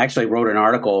 I actually wrote an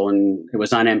article, and it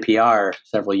was on NPR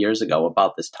several years ago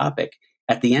about this topic.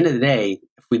 At the end of the day,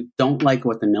 if we don't like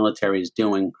what the military is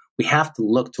doing, we have to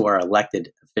look to our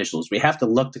elected officials. We have to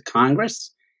look to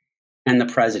Congress and the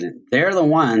president. They're the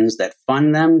ones that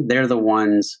fund them. They're the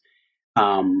ones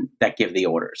that give the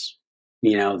orders.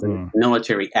 The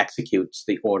military executes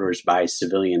the orders by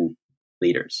civilian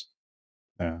leaders.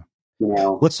 Yeah.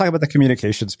 Let's talk about the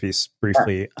communications piece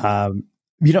briefly. Yeah.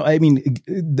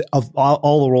 Of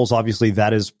all the roles, obviously,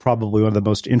 that is probably one of the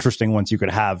most interesting ones you could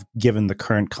have, given the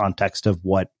current context of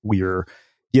what we're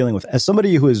dealing with. As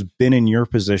somebody who has been in your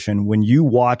position, when you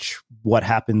watch what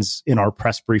happens in our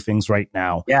press briefings right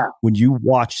now, when you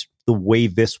watch the way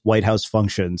this White House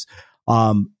functions,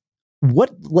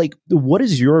 what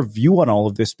is your view on all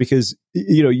of this? Because,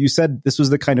 you said this was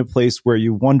the kind of place where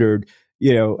you wondered,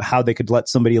 how they could let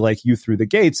somebody like you through the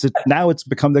gates. Now it's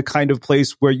become the kind of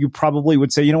place where you probably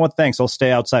would say, you know what, thanks, I'll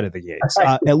stay outside of the gates,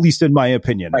 at least in my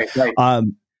opinion. Right.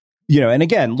 And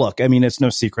again, look, I mean, it's no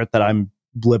secret that I'm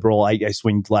liberal. I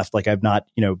swing left. Like I've not,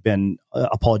 been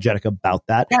apologetic about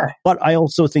that. Yeah. But I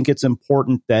also think it's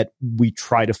important that we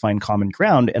try to find common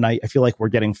ground. And I feel like we're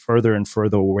getting further and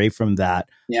further away from that.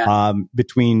 Yeah.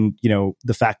 Between,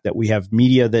 the fact that we have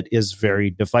media that is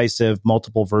very divisive,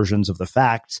 multiple versions of the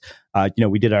facts. I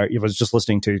was just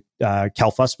listening to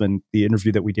Cal Fussman, the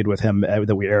interview that we did with him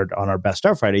that we aired on our Best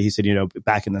Start Friday. He said,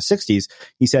 back in the 60s,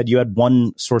 he said you had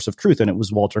one source of truth and it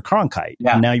was Walter Cronkite.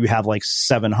 Yeah. And now you have like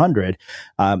 700.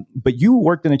 But you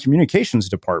worked in a communications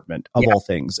department of all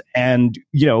things. And,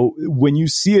 when you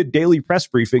see a daily press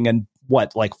briefing and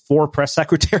like 4 press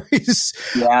secretaries,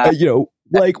 what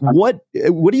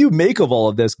do you make of all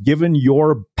of this, given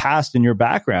your past and your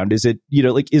background? Is it,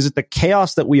 is it the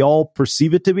chaos that we all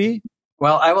perceive it to be?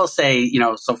 Well, I will say,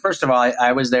 so first of all,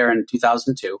 I was there in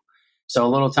 2002. So a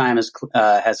little time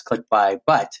has clicked by,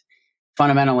 but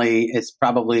fundamentally it's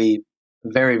probably a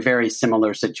very, very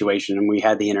similar situation. And we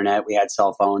had the internet, we had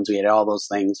cell phones, we had all those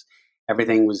things.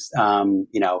 Everything was,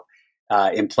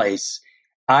 in place.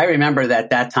 I remember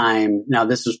that time, now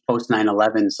this was post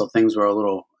 9/11, so things were a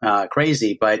little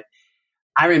crazy, but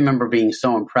I remember being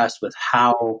so impressed with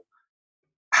how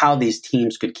these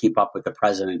teams could keep up with the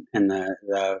president and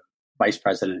the vice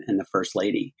president and the first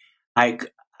lady. I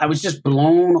was just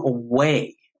blown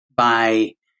away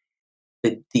by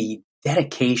the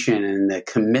dedication and the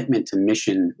commitment to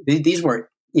mission. These were,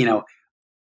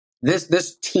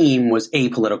 this team was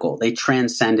apolitical. They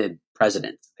transcended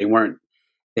presidents. They weren't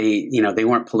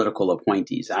political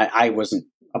appointees. I wasn't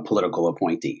a political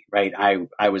appointee, right?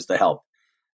 I was the help.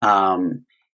 And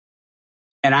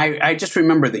I just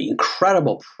remember the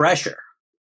incredible pressure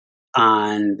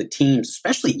on the teams,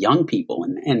 especially young people.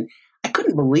 And I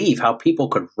couldn't believe how people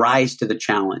could rise to the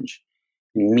challenge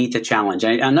and meet the challenge.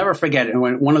 I'll never forget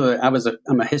when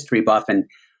I'm a history buff, and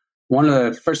one of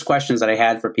the first questions that I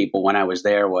had for people when I was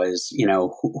there was,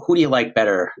 who do you like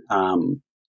better?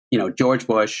 George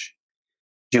Bush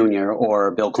Jr.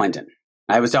 or Bill Clinton?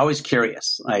 I was always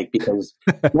curious, because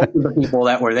most of the people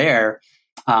that were there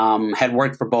had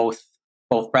worked for both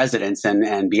presidents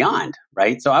and beyond,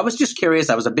 right? So I was just curious.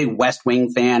 I was a big West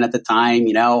Wing fan at the time,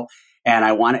 and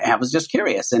I was just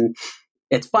curious. And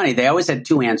it's funny, they always had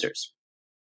 2 answers.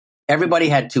 Everybody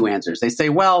had 2 answers. They say,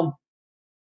 well,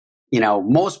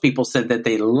 most people said that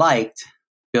they liked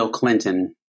Bill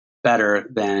Clinton better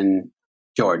than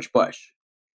George Bush,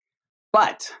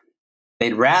 but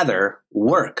they'd rather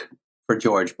work for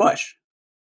George Bush.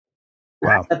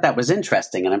 Wow. I thought that was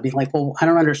interesting. And I'd be like, well, I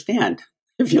don't understand.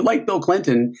 If you like Bill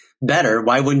Clinton better,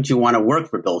 why wouldn't you want to work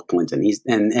for Bill Clinton?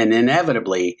 And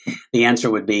inevitably, the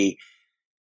answer would be,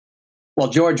 well,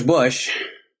 George Bush,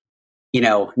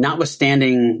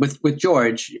 notwithstanding with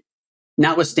George,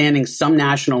 notwithstanding some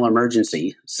national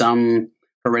emergency, some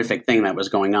horrific thing that was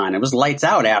going on, it was lights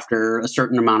out after a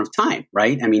certain amount of time,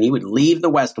 right? I mean, he would leave the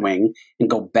West Wing and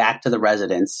go back to the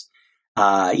residence,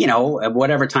 at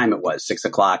whatever time it was,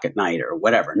 6:00 at night or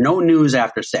whatever. No news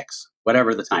after 6,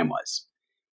 whatever the time was.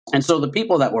 And so the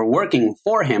people that were working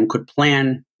for him could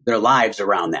plan their lives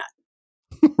around that.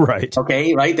 Right.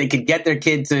 Okay. Right. They could get their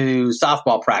kid to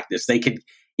softball practice. They could,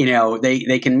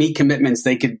 they can meet commitments.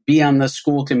 They could be on the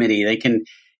school committee. They can,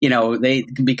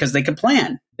 because they could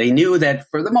plan. They knew that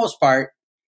for the most part,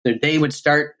 their day would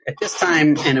start at this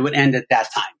time and it would end at that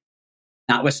time,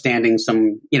 notwithstanding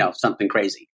some, something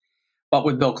crazy. But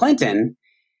with Bill Clinton,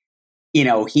 he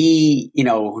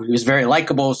was very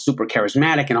likable, super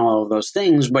charismatic and all of those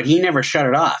things, but he never shut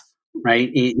it off, right?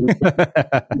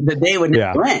 The day would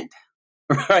never end,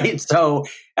 right? So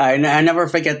I never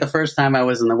forget the first time I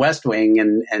was in the West Wing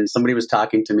and somebody was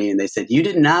talking to me and they said, you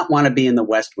did not want to be in the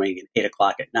West Wing at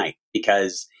 8:00 at night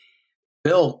because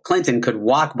Bill Clinton could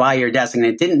walk by your desk and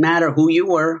it didn't matter who you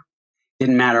were,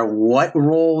 didn't matter what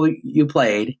role you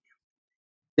played.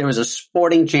 There was a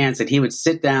sporting chance that he would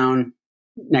sit down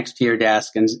next to your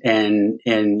desk, and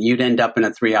you'd end up in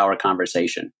a 3-hour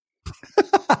conversation.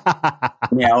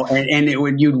 And it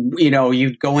would,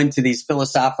 you'd go into these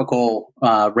philosophical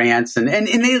rants, and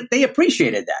they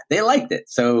appreciated that. They liked it.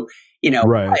 So,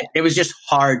 right. It was just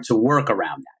hard to work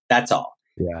around that. That's all.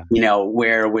 Yeah.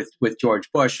 Where with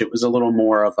George Bush, it was a little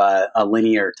more of a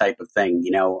linear type of thing,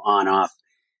 on, off.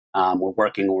 We're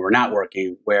working or we're not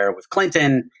working. Where with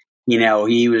Clinton,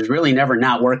 he was really never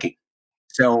not working.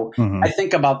 So I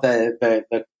think about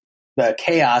the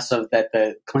chaos of that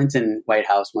the Clinton White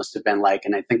House must have been like,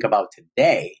 and I think about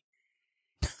today,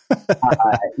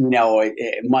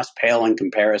 it must pale in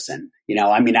comparison.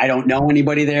 I don't know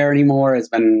anybody there anymore. It's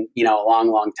been, a long,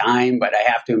 long time, but I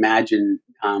have to imagine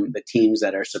the teams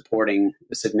that are supporting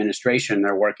this administration,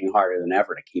 they're working harder than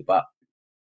ever to keep up.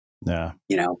 Yeah.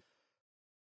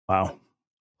 Wow.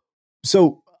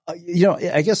 So,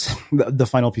 I guess the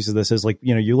final piece of this is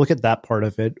you look at that part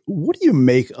of it. What do you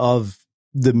make of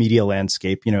the media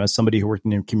landscape, as somebody who worked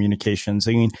in communications?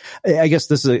 I mean, I guess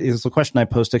this is a question I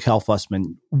posed to Cal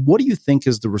Fussman. What do you think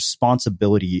is the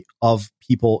responsibility of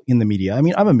people in the media? I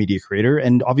mean, I'm a media creator,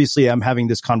 and obviously I'm having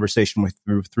this conversation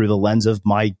through the lens of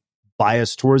my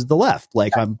bias towards the left.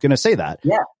 I'm going to say that.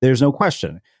 Yeah. There's no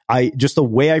question. Just the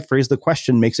way I phrase the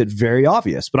question makes it very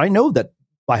obvious, but I know that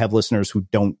I have listeners who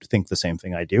don't think the same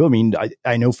thing I do. I mean,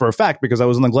 I know for a fact because I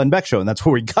was on the Glenn Beck show, and that's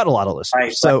where we got a lot of listeners.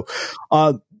 Right. So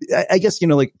I guess,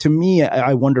 to me,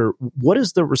 I wonder, what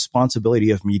is the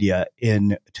responsibility of media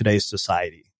in today's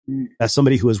society as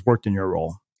somebody who has worked in your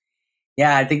role?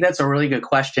 Yeah, I think that's a really good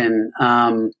question.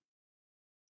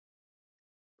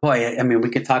 We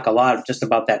could talk a lot just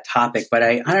about that topic, but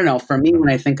I don't know. For me, when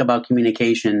I think about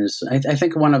communications, I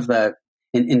think one of the,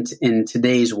 in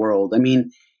today's world,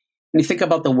 when you think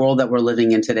about the world that we're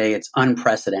living in today, it's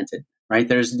unprecedented, right?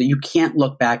 You can't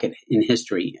look back in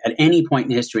history at any point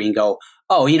in history and go,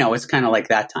 oh, it's kind of like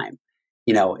that time.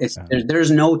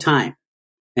 There's no time.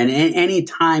 And any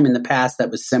time in the past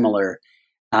that was similar,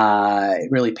 it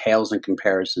really pales in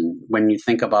comparison when you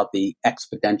think about the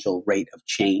exponential rate of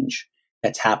change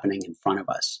that's happening in front of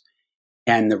us,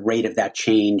 and the rate of that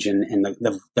change, and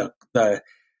the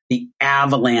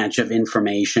avalanche of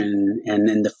information, and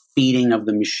then the feeding of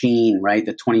the machine, right?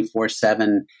 The 24/7,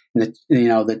 and the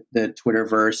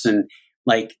Twitterverse, and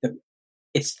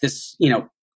it's this,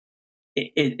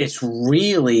 it's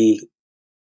really,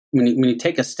 when you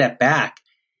take a step back,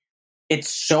 it's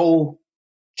so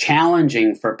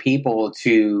challenging for people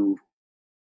to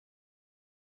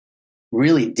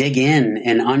really dig in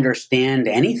and understand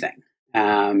anything.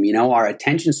 Our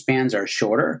attention spans are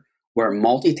shorter. We're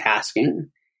multitasking.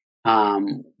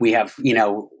 We have,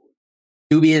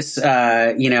 dubious,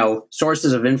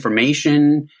 sources of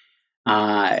information.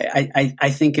 I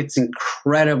think it's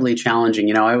incredibly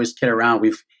challenging. I always kid around.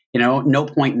 No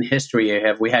point in history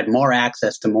have we had more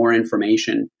access to more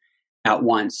information at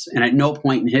once. And at no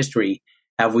point in history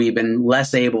have we been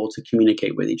less able to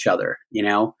communicate with each other,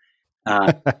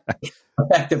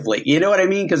 effectively. You know what I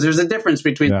mean? Because there's a difference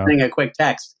between sending a quick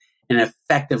text and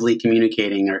effectively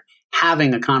communicating, or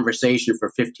having a conversation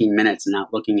for 15 minutes and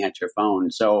not looking at your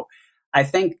phone. So I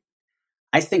think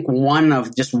one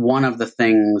of the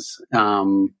things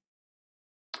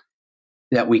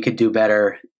that we could do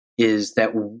better is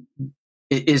to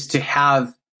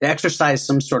exercise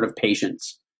some sort of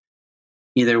patience,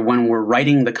 either when we're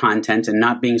writing the content and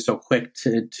not being so quick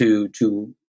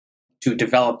to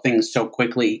develop things so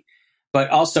quickly, but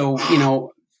also,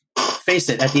 face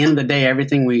it, at the end of the day,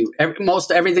 everything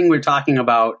we're talking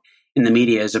about in the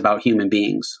media is about human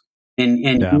beings, and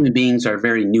human beings are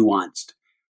very nuanced.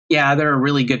 Yeah, there are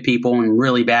really good people and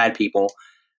really bad people.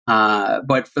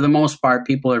 But for the most part,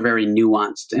 people are very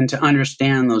nuanced. And to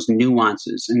understand those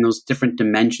nuances and those different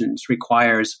dimensions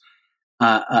requires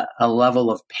a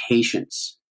level of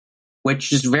patience,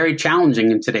 which is very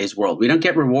challenging in today's world. We don't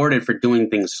get rewarded for doing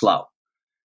things slow.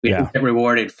 We don't get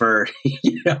rewarded for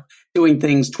doing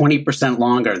things 20%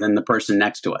 longer than the person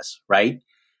next to us, right?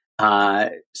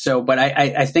 But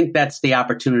I think that's the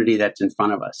opportunity that's in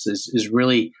front of us, is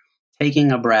really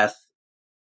taking a breath,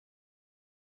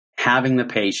 having the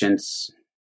patience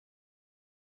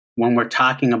when we're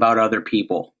talking about other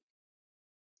people,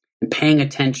 and paying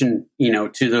attention,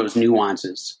 to those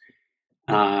nuances,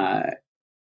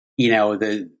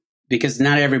 because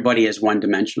not everybody is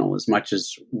one-dimensional as much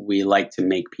as we like to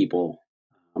make people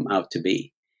out to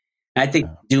be. I think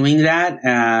doing that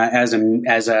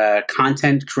as a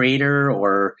content creator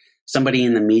or somebody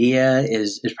in the media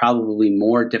is probably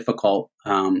more difficult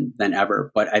than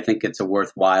ever, but I think it's a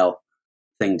worthwhile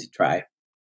thing to try.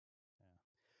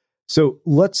 So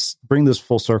let's bring this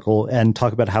full circle and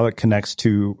talk about how it connects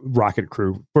to Rocket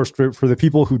Crew. First, for the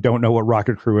people who don't know what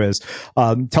Rocket Crew is,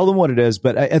 tell them what it is.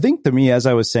 But I think to me, as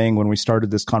I was saying when we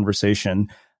started this conversation,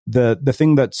 the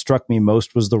thing that struck me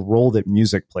most was the role that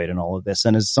music played in all of this.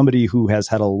 And as somebody who has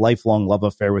had a lifelong love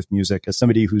affair with music, as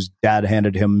somebody whose dad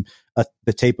handed him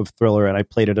the tape of Thriller and I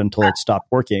played it until it stopped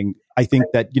working, I think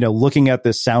that, looking at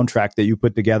this soundtrack that you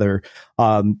put together,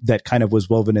 that kind of was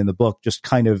woven in the book, just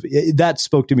kind of, that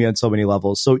spoke to me on so many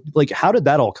levels. So like, how did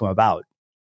that all come about?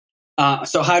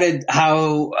 So how did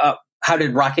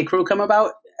Rocket Crew come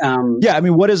about? Yeah, I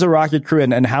mean, what is a Rocket Crew,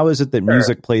 and how is it that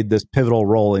music played this pivotal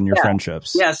role in your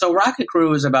friendships? Yeah, so Rocket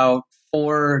Crew is about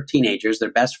 4 teenagers.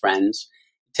 They're best friends.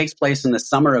 It takes place in the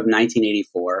summer of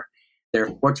 1984. They're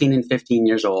 14 and 15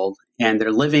 years old, and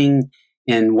they're living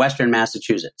in Western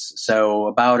Massachusetts. So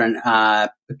about a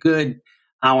good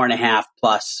hour and a half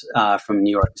plus from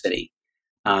New York City.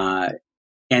 And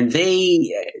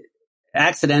they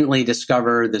accidentally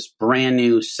discover this brand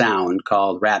new sound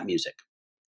called rap music.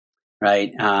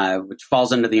 Right, which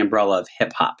falls under the umbrella of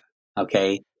hip hop.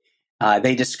 Okay,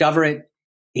 they discover it,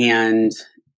 and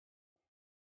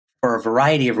for a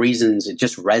variety of reasons, it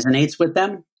just resonates with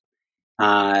them.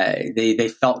 They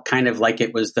felt kind of like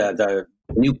it was the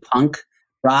new punk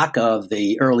rock of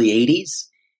the early '80s.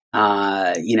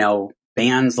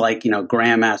 Bands like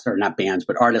Grandmaster, not bands,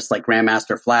 but artists like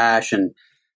Grandmaster Flash and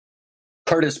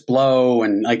Curtis Blow,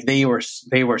 and like they were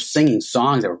singing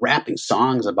songs, they were rapping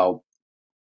songs about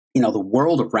the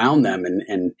world around them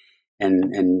and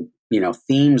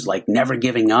themes like never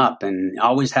giving up and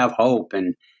always have hope.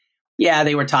 And yeah,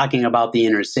 they were talking about the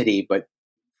inner city, but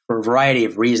for a variety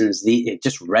of reasons, it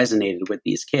just resonated with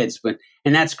these kids.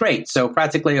 And that's great. So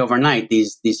practically overnight,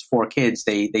 these 4 kids,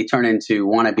 they turn into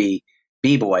wannabe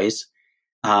B-boys.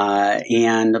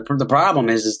 And the problem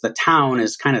is the town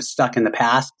is kind of stuck in the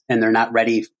past and they're not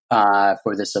ready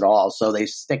for this at all. So they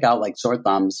stick out like sore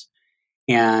thumbs.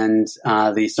 And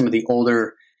some of the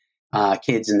older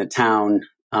kids in the town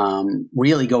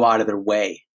really go out of their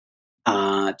way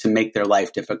to make their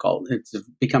life difficult. It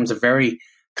becomes a very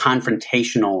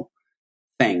confrontational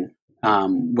thing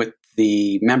with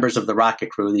the members of the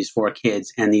Rocket Crew, these 4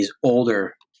 kids, and these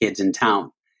older kids in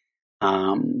town.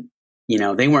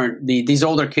 They weren't these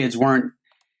older kids weren't.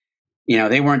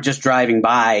 They weren't just driving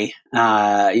by,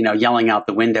 yelling out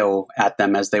the window at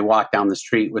them as they walked down the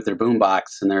street with their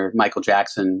boombox and their Michael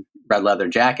Jackson red leather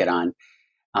jacket on.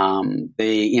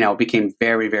 They became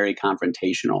very, very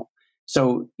confrontational.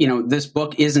 So, this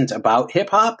book isn't about hip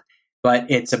hop, but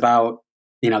it's about,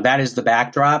 that is the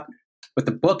backdrop. What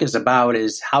the book is about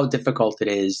is how difficult it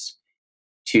is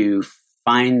to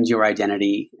find your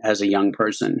identity as a young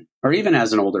person or even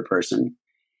as an older person.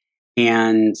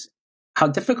 And how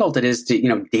difficult it is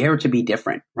to, dare to be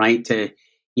different, right? To,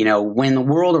 when the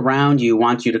world around you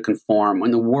wants you to conform,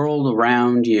 when the world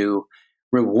around you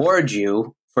rewards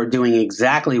you for doing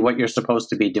exactly what you're supposed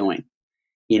to be doing.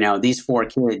 These 4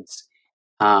 kids,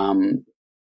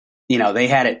 they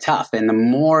had it tough. And the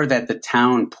more that the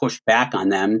town pushed back on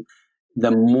them,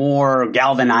 the more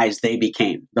galvanized they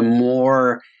became, the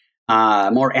more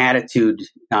attitude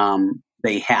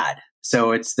they had.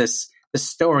 So it's this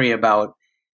story about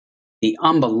the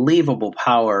unbelievable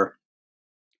power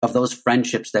of those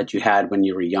friendships that you had when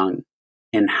you were young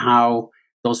and how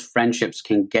those friendships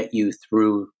can get you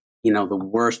through, the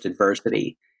worst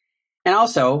adversity. And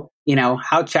also,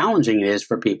 how challenging it is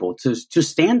for people to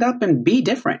stand up and be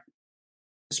different,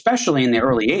 especially in the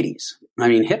early 80s. I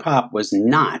mean, hip hop was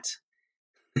not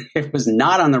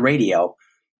on the radio.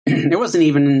 It wasn't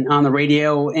even on the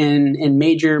radio in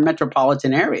major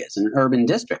metropolitan areas and urban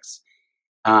districts.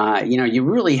 You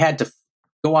really had to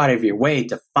go out of your way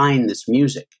to find this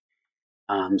music.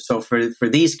 So for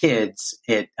these kids,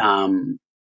 hip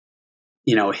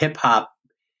hop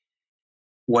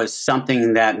was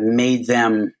something that made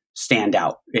them stand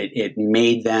out. It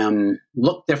made them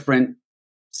look different,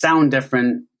 sound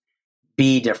different,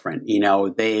 be different.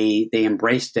 They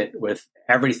embraced it with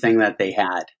everything that they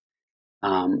had.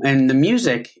 And the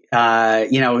music,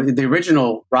 the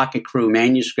original Rocket Crew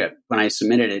manuscript, when I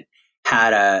submitted it,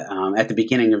 had at the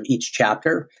beginning of each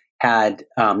chapter had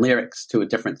lyrics to a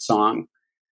different song.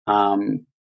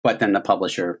 But then the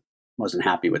publisher wasn't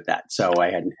happy with that. So I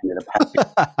ended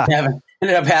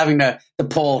up having to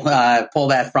pull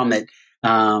that from it.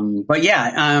 But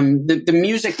yeah, the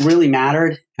music really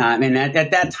mattered. And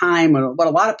at that time, what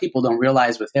a lot of people don't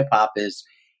realize with hip hop is,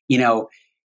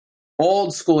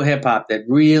 old school hip hop that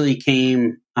really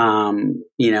came,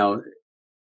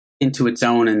 into its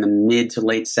own in the mid to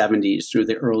late 70s through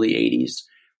the early 80s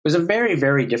was a very,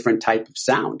 very different type of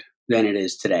sound than it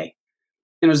is today.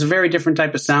 it was a very different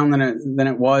type of sound than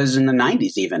it was in the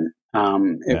 90s even.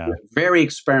 It was very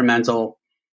experimental.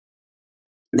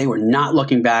 They were not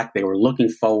looking back. They were looking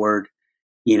forward.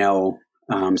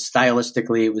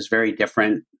 Stylistically, it was very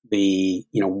different.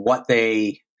 What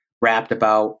they rapped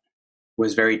about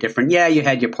was very different. Yeah, you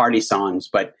had your party songs,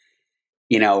 but,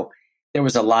 there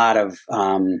was a lot of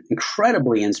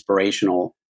incredibly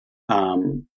inspirational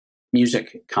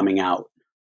music coming out.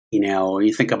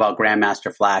 You think about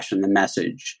Grandmaster Flash and The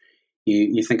Message.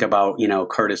 You think about,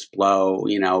 Curtis Blow,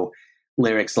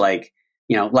 lyrics like,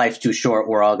 life's too short,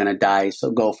 we're all going to die,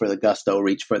 so go for the gusto,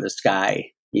 reach for the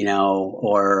sky,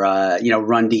 or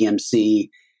Run DMC,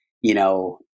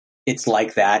 it's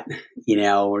like that,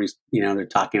 where, they're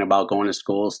talking about going to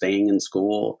school, staying in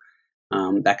school,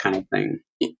 that kind of thing.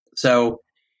 So,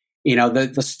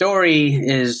 the story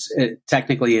is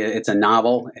technically it's a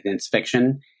novel and it's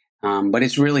fiction, but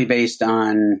it's really based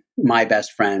on my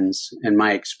best friends and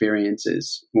my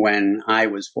experiences when I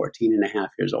was 14 and a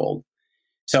half years old.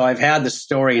 So I've had the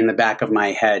story in the back of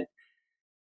my head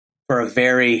for a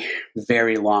very,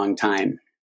 very long time.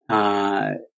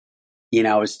 I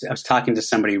was talking to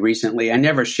somebody recently. I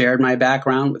never shared my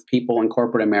background with people in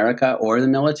corporate America or the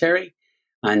military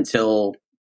until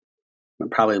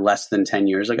probably less than 10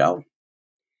 years ago.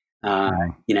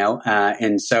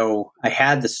 And so I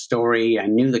had the story. I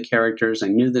knew the characters. I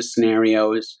knew the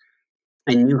scenarios.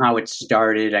 I knew how it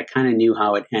started. I kind of knew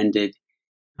how it ended.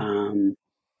 And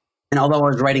although I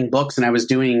was writing books and I was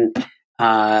doing,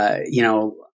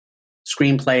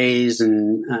 screenplays,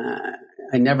 and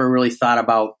I never really thought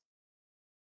about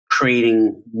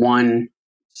creating one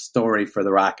story for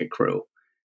the Rocket Crew.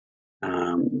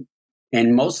 And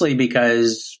mostly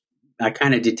because I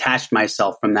kind of detached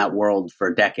myself from that world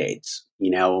for decades.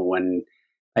 When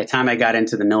by the time I got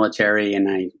into the military and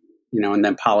and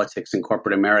then politics in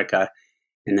corporate America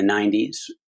in the 90s,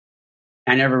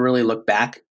 I never really looked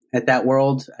back at that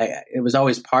world. It was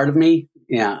always part of me.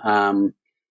 Being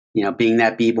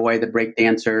that b-boy, the break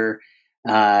dancer,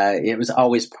 it was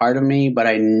always part of me, but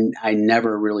I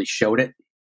never really showed it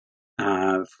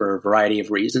for a variety of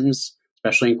reasons,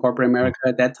 especially in corporate America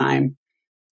at that time.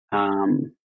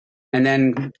 And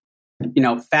then,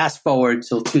 fast forward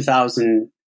till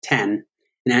 2010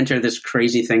 and enter this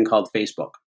crazy thing called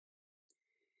Facebook.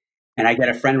 And I get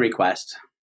a friend request,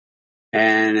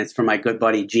 and it's from my good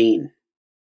buddy, Gene.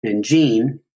 And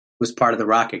Gene was part of the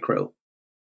Rocket Crew.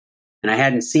 And I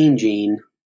hadn't seen Gene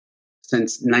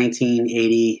since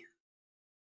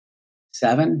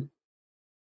 1987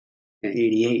 and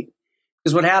 88.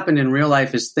 Because what happened in real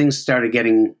life is things started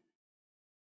getting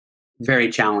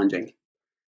very challenging.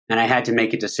 And I had to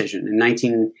make a decision. In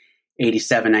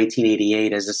 1987,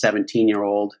 1988, as a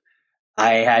 17-year-old,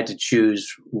 I had to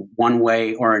choose one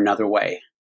way or another way.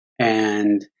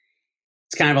 And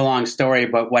it's kind of a long story,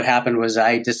 but what happened was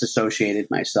I disassociated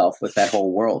myself with that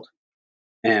whole world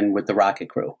and with the Rocket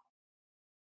Crew.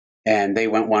 And they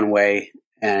went one way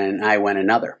and I went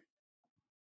another.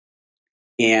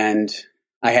 And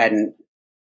I hadn't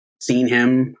seen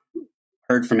him,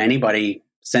 heard from anybody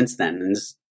since then. And this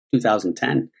is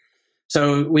 2010.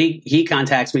 So he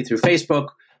contacts me through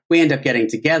Facebook. We end up getting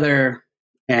together,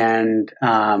 and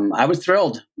I was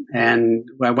thrilled. And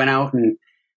I went out and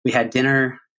we had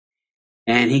dinner,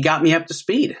 and he got me up to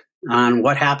speed on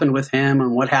what happened with him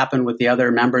and what happened with the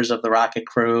other members of the Rocket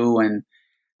Crew. And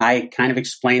I kind of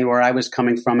explained where I was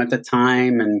coming from at the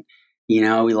time. And,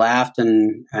 we laughed,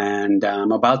 and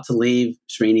I'm about to leave,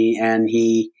 Srini. And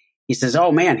he says,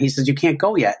 "Oh man," he says, "you can't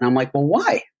go yet." And I'm like, "Well,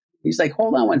 why?" He's like,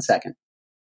 "Hold on one second."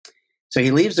 So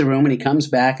he leaves the room and he comes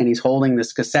back and he's holding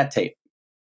this cassette tape.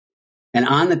 And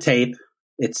on the tape,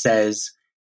 it says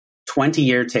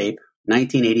 20-year tape,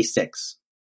 1986.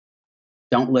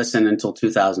 Don't listen until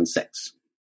 2006.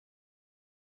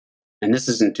 And this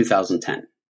is in 2010.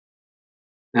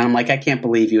 And I'm like, I can't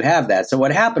believe you have that. So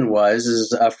what happened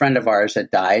was a friend of ours had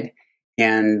died.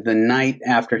 And the night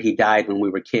after he died, when we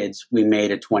were kids, we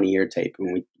made a 20-year tape.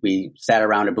 And we sat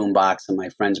around a boombox in my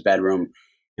friend's bedroom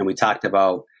and we talked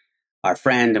about our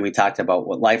friend, and we talked about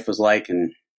what life was like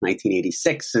in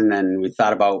 1986. And then we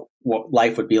thought about what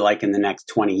life would be like in the next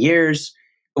 20 years.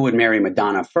 Who would marry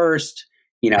Madonna first?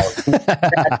 And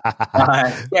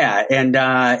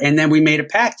then we made a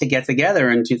pact to get together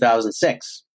in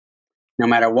 2006. No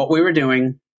matter what we were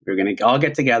doing, we were going to all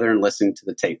get together and listen to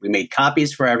the tape. We made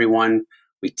copies for everyone.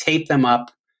 We taped them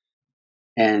up,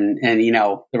 and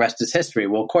the rest is history.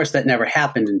 Well, of course, that never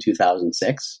happened in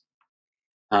 2006.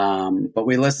 But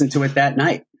we listened to it that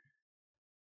night.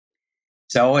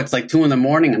 So it's like 2 a.m.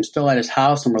 I'm still at his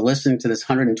house and we're listening to this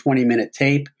 120-minute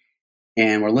tape.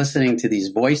 and we're listening to these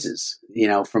voices,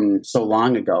 from so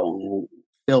long ago,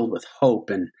 filled with hope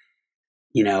and,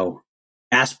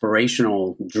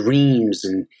 aspirational dreams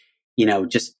and,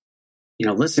 just,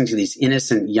 listening to these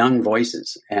innocent young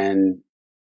voices. And,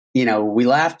 we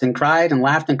laughed and cried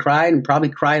and probably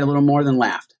cried a little more than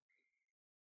laughed.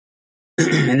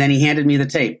 And then he handed me the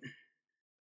tape.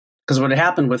 Because what had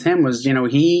happened with him was,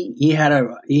 he had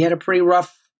a pretty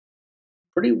rough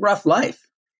life.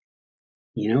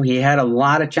 He had a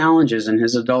lot of challenges in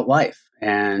his adult life,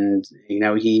 and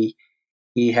he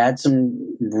had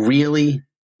some really,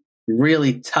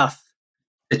 really tough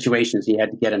situations he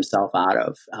had to get himself out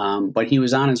of. But he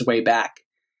was on his way back.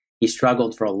 He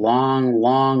struggled for a long,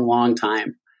 long, long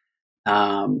time.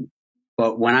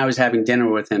 But when I was having dinner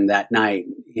with him that night,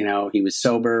 he was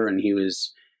sober and he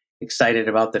was excited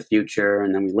about the future.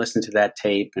 And then we listened to that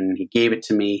tape and he gave it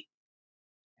to me.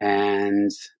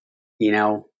 And,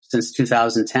 since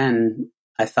 2010,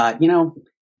 I thought,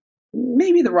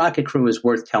 maybe the Rocket Crew is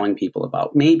worth telling people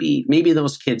about. Maybe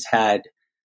those kids had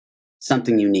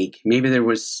something unique. Maybe there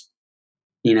was,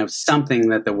 something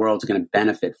that the world's going to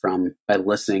benefit from by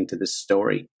listening to this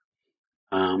story.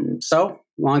 So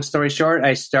long story short,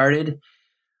 I started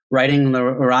writing the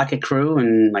Rocket Crew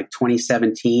in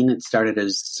 2017. It started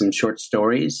as some short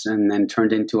stories and then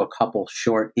turned into a couple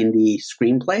short indie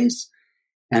screenplays.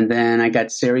 And then I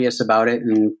got serious about it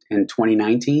in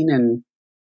 2019, and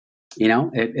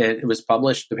it was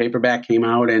published. The paperback came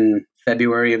out in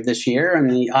February of this year,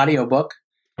 and the audiobook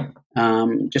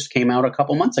just came out a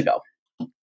couple months ago.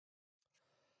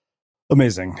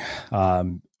 Amazing.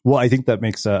 Well, I think that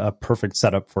makes a perfect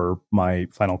setup for my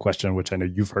final question, which I know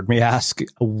you've heard me ask.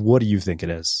 What do you think it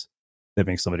is that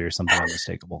makes somebody or something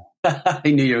unmistakable? I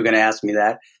knew you were going to ask me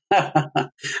that.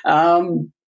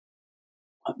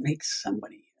 What makes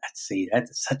somebody? Let's see.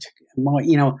 That's such a,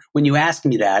 when you ask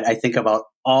me that, I think about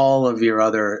all of your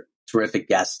other terrific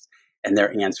guests and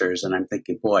their answers. And I'm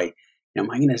thinking, boy,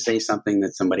 am I going to say something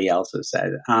that somebody else has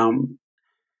said? When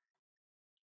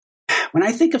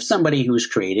I think of somebody who's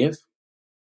creative,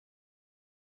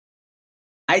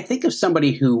 I think of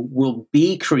somebody who will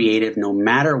be creative no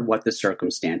matter what the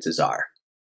circumstances are.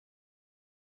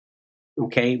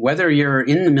 Okay, whether you're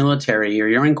in the military or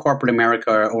you're in corporate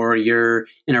America or you're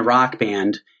in a rock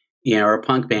band, or a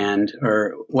punk band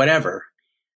or whatever,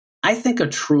 I think a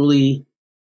truly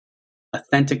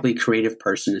authentically creative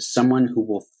person is someone who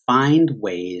will find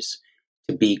ways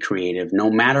to be creative no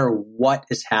matter what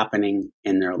is happening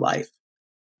in their life.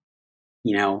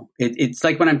 It's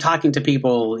like when I'm talking to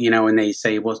people, and they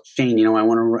say, well, Shane, I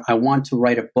want to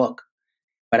write a book,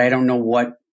 but I don't know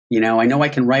what, I know I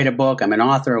can write a book. I'm an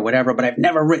author or whatever, but I've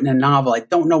never written a novel. I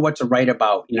don't know what to write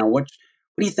about. What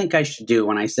do you think I should do?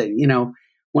 And I said,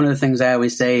 one of the things I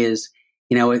always say is,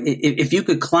 if you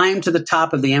could climb to the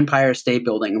top of the Empire State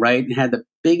Building, right, and had the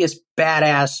biggest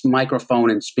badass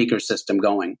microphone and speaker system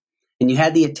going, and you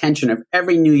had the attention of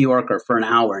every New Yorker for an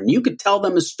hour, and you could tell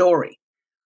them a story,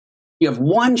 you have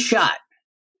one shot,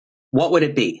 what would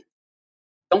it be?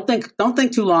 Don't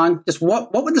think too long. Just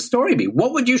what would the story be?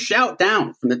 What would you shout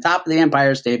down from the top of the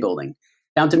Empire State Building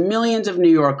down to millions of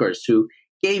New Yorkers who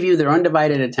gave you their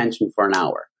undivided attention for an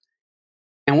hour?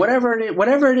 And whatever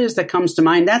it is that comes to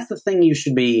mind, that's the thing you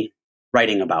should be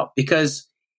writing about, because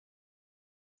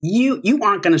you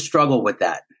aren't going to struggle with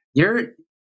that.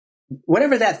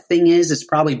 Whatever that thing is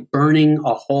probably burning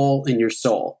a hole in your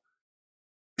soul.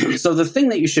 So the thing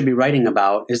that you should be writing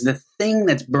about is the thing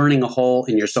that's burning a hole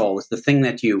in your soul. It's the thing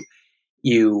that you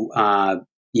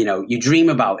dream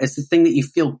about. It's the thing that you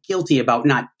feel guilty about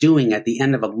not doing at the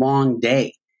end of a long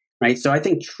day, right? So I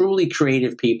think truly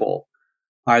creative people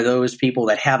are those people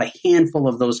that have a handful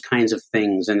of those kinds of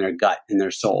things in their gut, in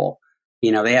their soul.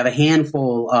 They have a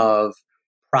handful of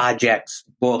projects,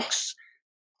 books,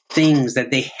 things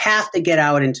that they have to get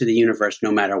out into the universe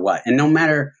no matter what. And no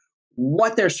matter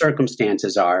what their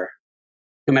circumstances are,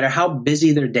 no matter how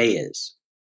busy their day is,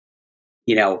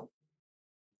 they're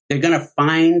going to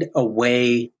find a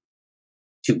way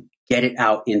to get it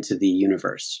out into the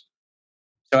universe.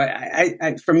 So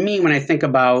I for me, when I think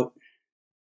about,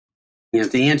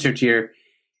 the answer to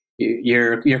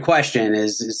your question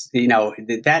is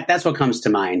that's what comes to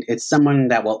mind. It's someone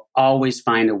that will always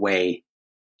find a way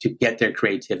to get their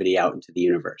creativity out into the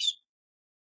universe.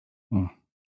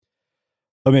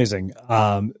 Amazing.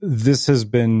 This has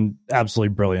been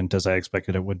absolutely brilliant, as I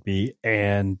expected it would be.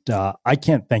 And I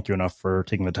can't thank you enough for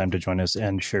taking the time to join us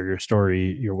and share your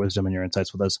story, your wisdom, and your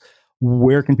insights with us.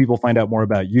 where can people find out more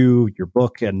about you, your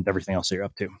book, and everything else that you're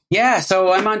up to? Yeah,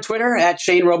 so I'm on Twitter at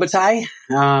Shane Robitaille,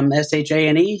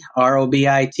 ShaneRobitaille.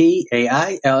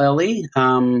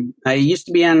 I used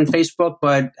to be on Facebook,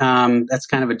 but that's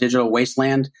kind of a digital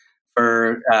wasteland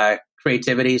for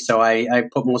creativity. So I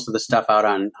put most of the stuff out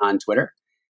on Twitter.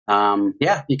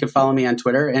 Yeah, you can follow me on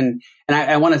Twitter. And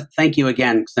I want to thank you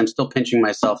again, because I'm still pinching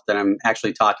myself that I'm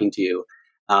actually talking to you.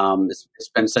 It's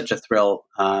been such a thrill,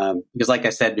 because like I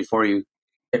said before you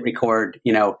hit record,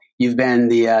 you've been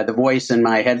the voice in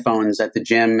my headphones at the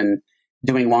gym and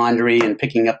doing laundry and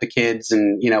picking up the kids,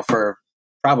 and for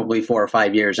probably 4 or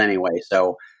 5 years anyway.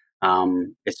 So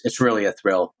it's really a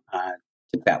thrill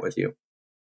to chat with you.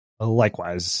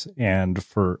 Likewise. And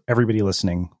for everybody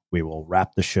listening, we will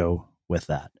wrap the show with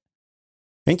that.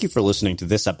 Thank you for listening to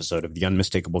this episode of the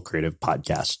Unmistakable Creative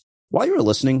Podcast. While you were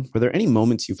listening, were there any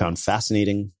moments you found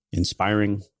fascinating,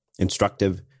 inspiring,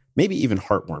 instructive, maybe even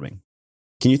heartwarming?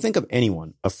 Can you think of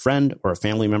anyone, a friend or a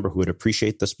family member who would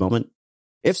appreciate this moment?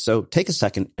 If so, take a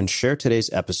second and share today's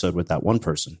episode with that one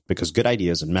person, because good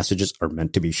ideas and messages are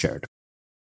meant to be shared.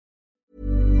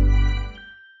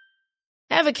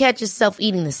 Ever catch yourself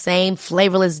eating the same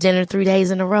flavorless dinner 3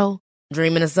 days in a row?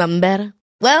 Dreaming of something better?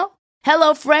 Well,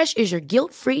 HelloFresh is your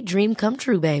guilt-free dream come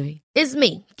true, baby. It's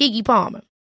me, Keke Palmer.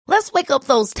 Let's wake up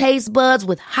those taste buds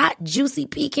with hot, juicy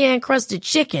pecan-crusted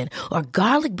chicken or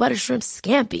garlic butter shrimp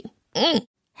scampi.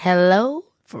 Hello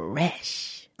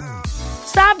Fresh.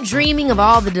 Stop dreaming of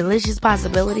all the delicious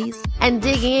possibilities and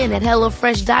dig in at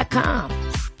HelloFresh.com.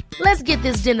 Let's get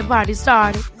this dinner party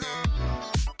started.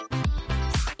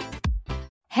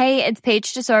 Hey, it's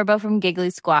Paige DeSorbo from Giggly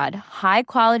Squad. High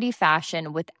quality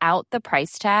fashion without the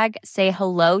price tag. Say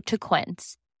hello to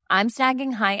Quince. I'm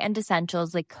snagging high-end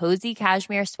essentials like cozy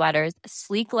cashmere sweaters,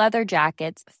 sleek leather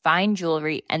jackets, fine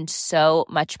jewelry, and so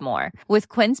much more. With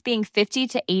Quince being 50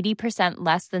 to 80%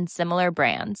 less than similar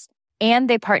brands. And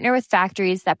they partner with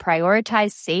factories that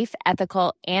prioritize safe,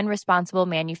 ethical, and responsible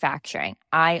manufacturing.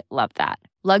 I love that.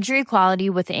 Luxury quality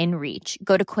within reach.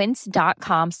 Go to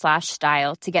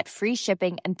quince.com/style to get free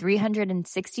shipping and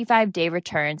 365-day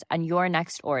returns on your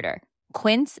next order.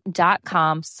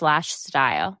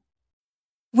 Quince.com/style.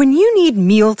 When you need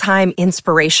mealtime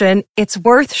inspiration, it's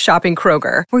worth shopping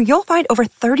Kroger, where you'll find over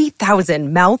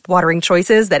 30,000 mouth-watering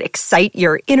choices that excite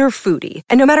your inner foodie.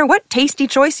 And no matter what tasty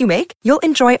choice you make, you'll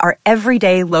enjoy our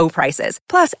everyday low prices,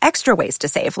 plus extra ways to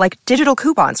save, like digital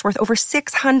coupons worth over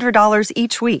 $600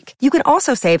 each week. You can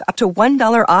also save up to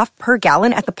 $1 off per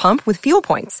gallon at the pump with fuel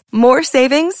points. More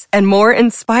savings and more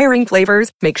inspiring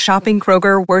flavors make shopping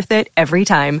Kroger worth it every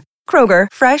time.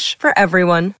 Kroger, fresh for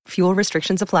everyone. Fuel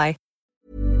restrictions apply.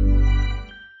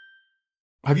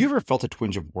 Have you ever felt a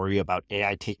twinge of worry about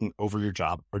AI taking over your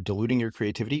job or diluting your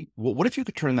creativity? Well, what if you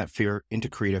could turn that fear into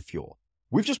creative fuel?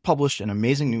 We've just published an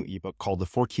amazing new ebook called The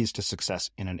 4 Keys to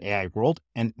Success in an AI World,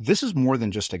 and this is more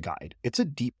than just a guide. It's a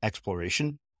deep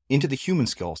exploration into the human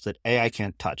skills that AI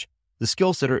can't touch, the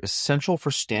skills that are essential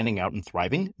for standing out and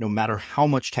thriving, no matter how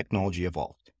much technology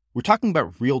evolved. We're talking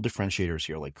about real differentiators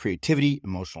here, like creativity,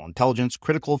 emotional intelligence,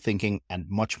 critical thinking, and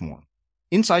much more.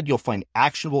 Inside, you'll find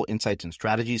actionable insights and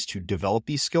strategies to develop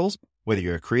these skills, whether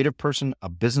you're a creative person, a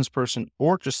business person,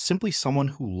 or just simply someone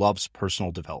who loves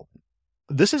personal development.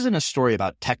 This isn't a story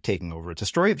about tech taking over. It's a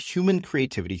story of human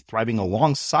creativity thriving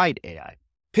alongside AI.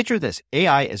 Picture this,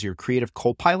 AI as your creative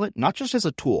co-pilot, not just as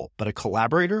a tool, but a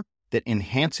collaborator that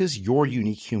enhances your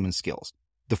unique human skills.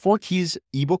 The 4 Keys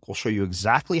ebook will show you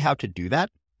exactly how to do that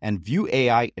and view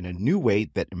AI in a new way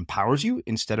that empowers you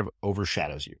instead of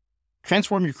overshadows you.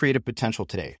 Transform your creative potential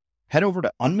today. Head over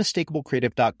to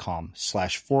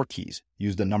unmistakablecreative.com/4keys.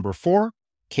 Use the number 4,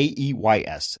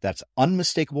 KEYS. That's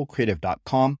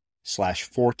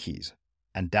unmistakablecreative.com/4keys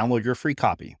and download your free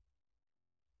copy.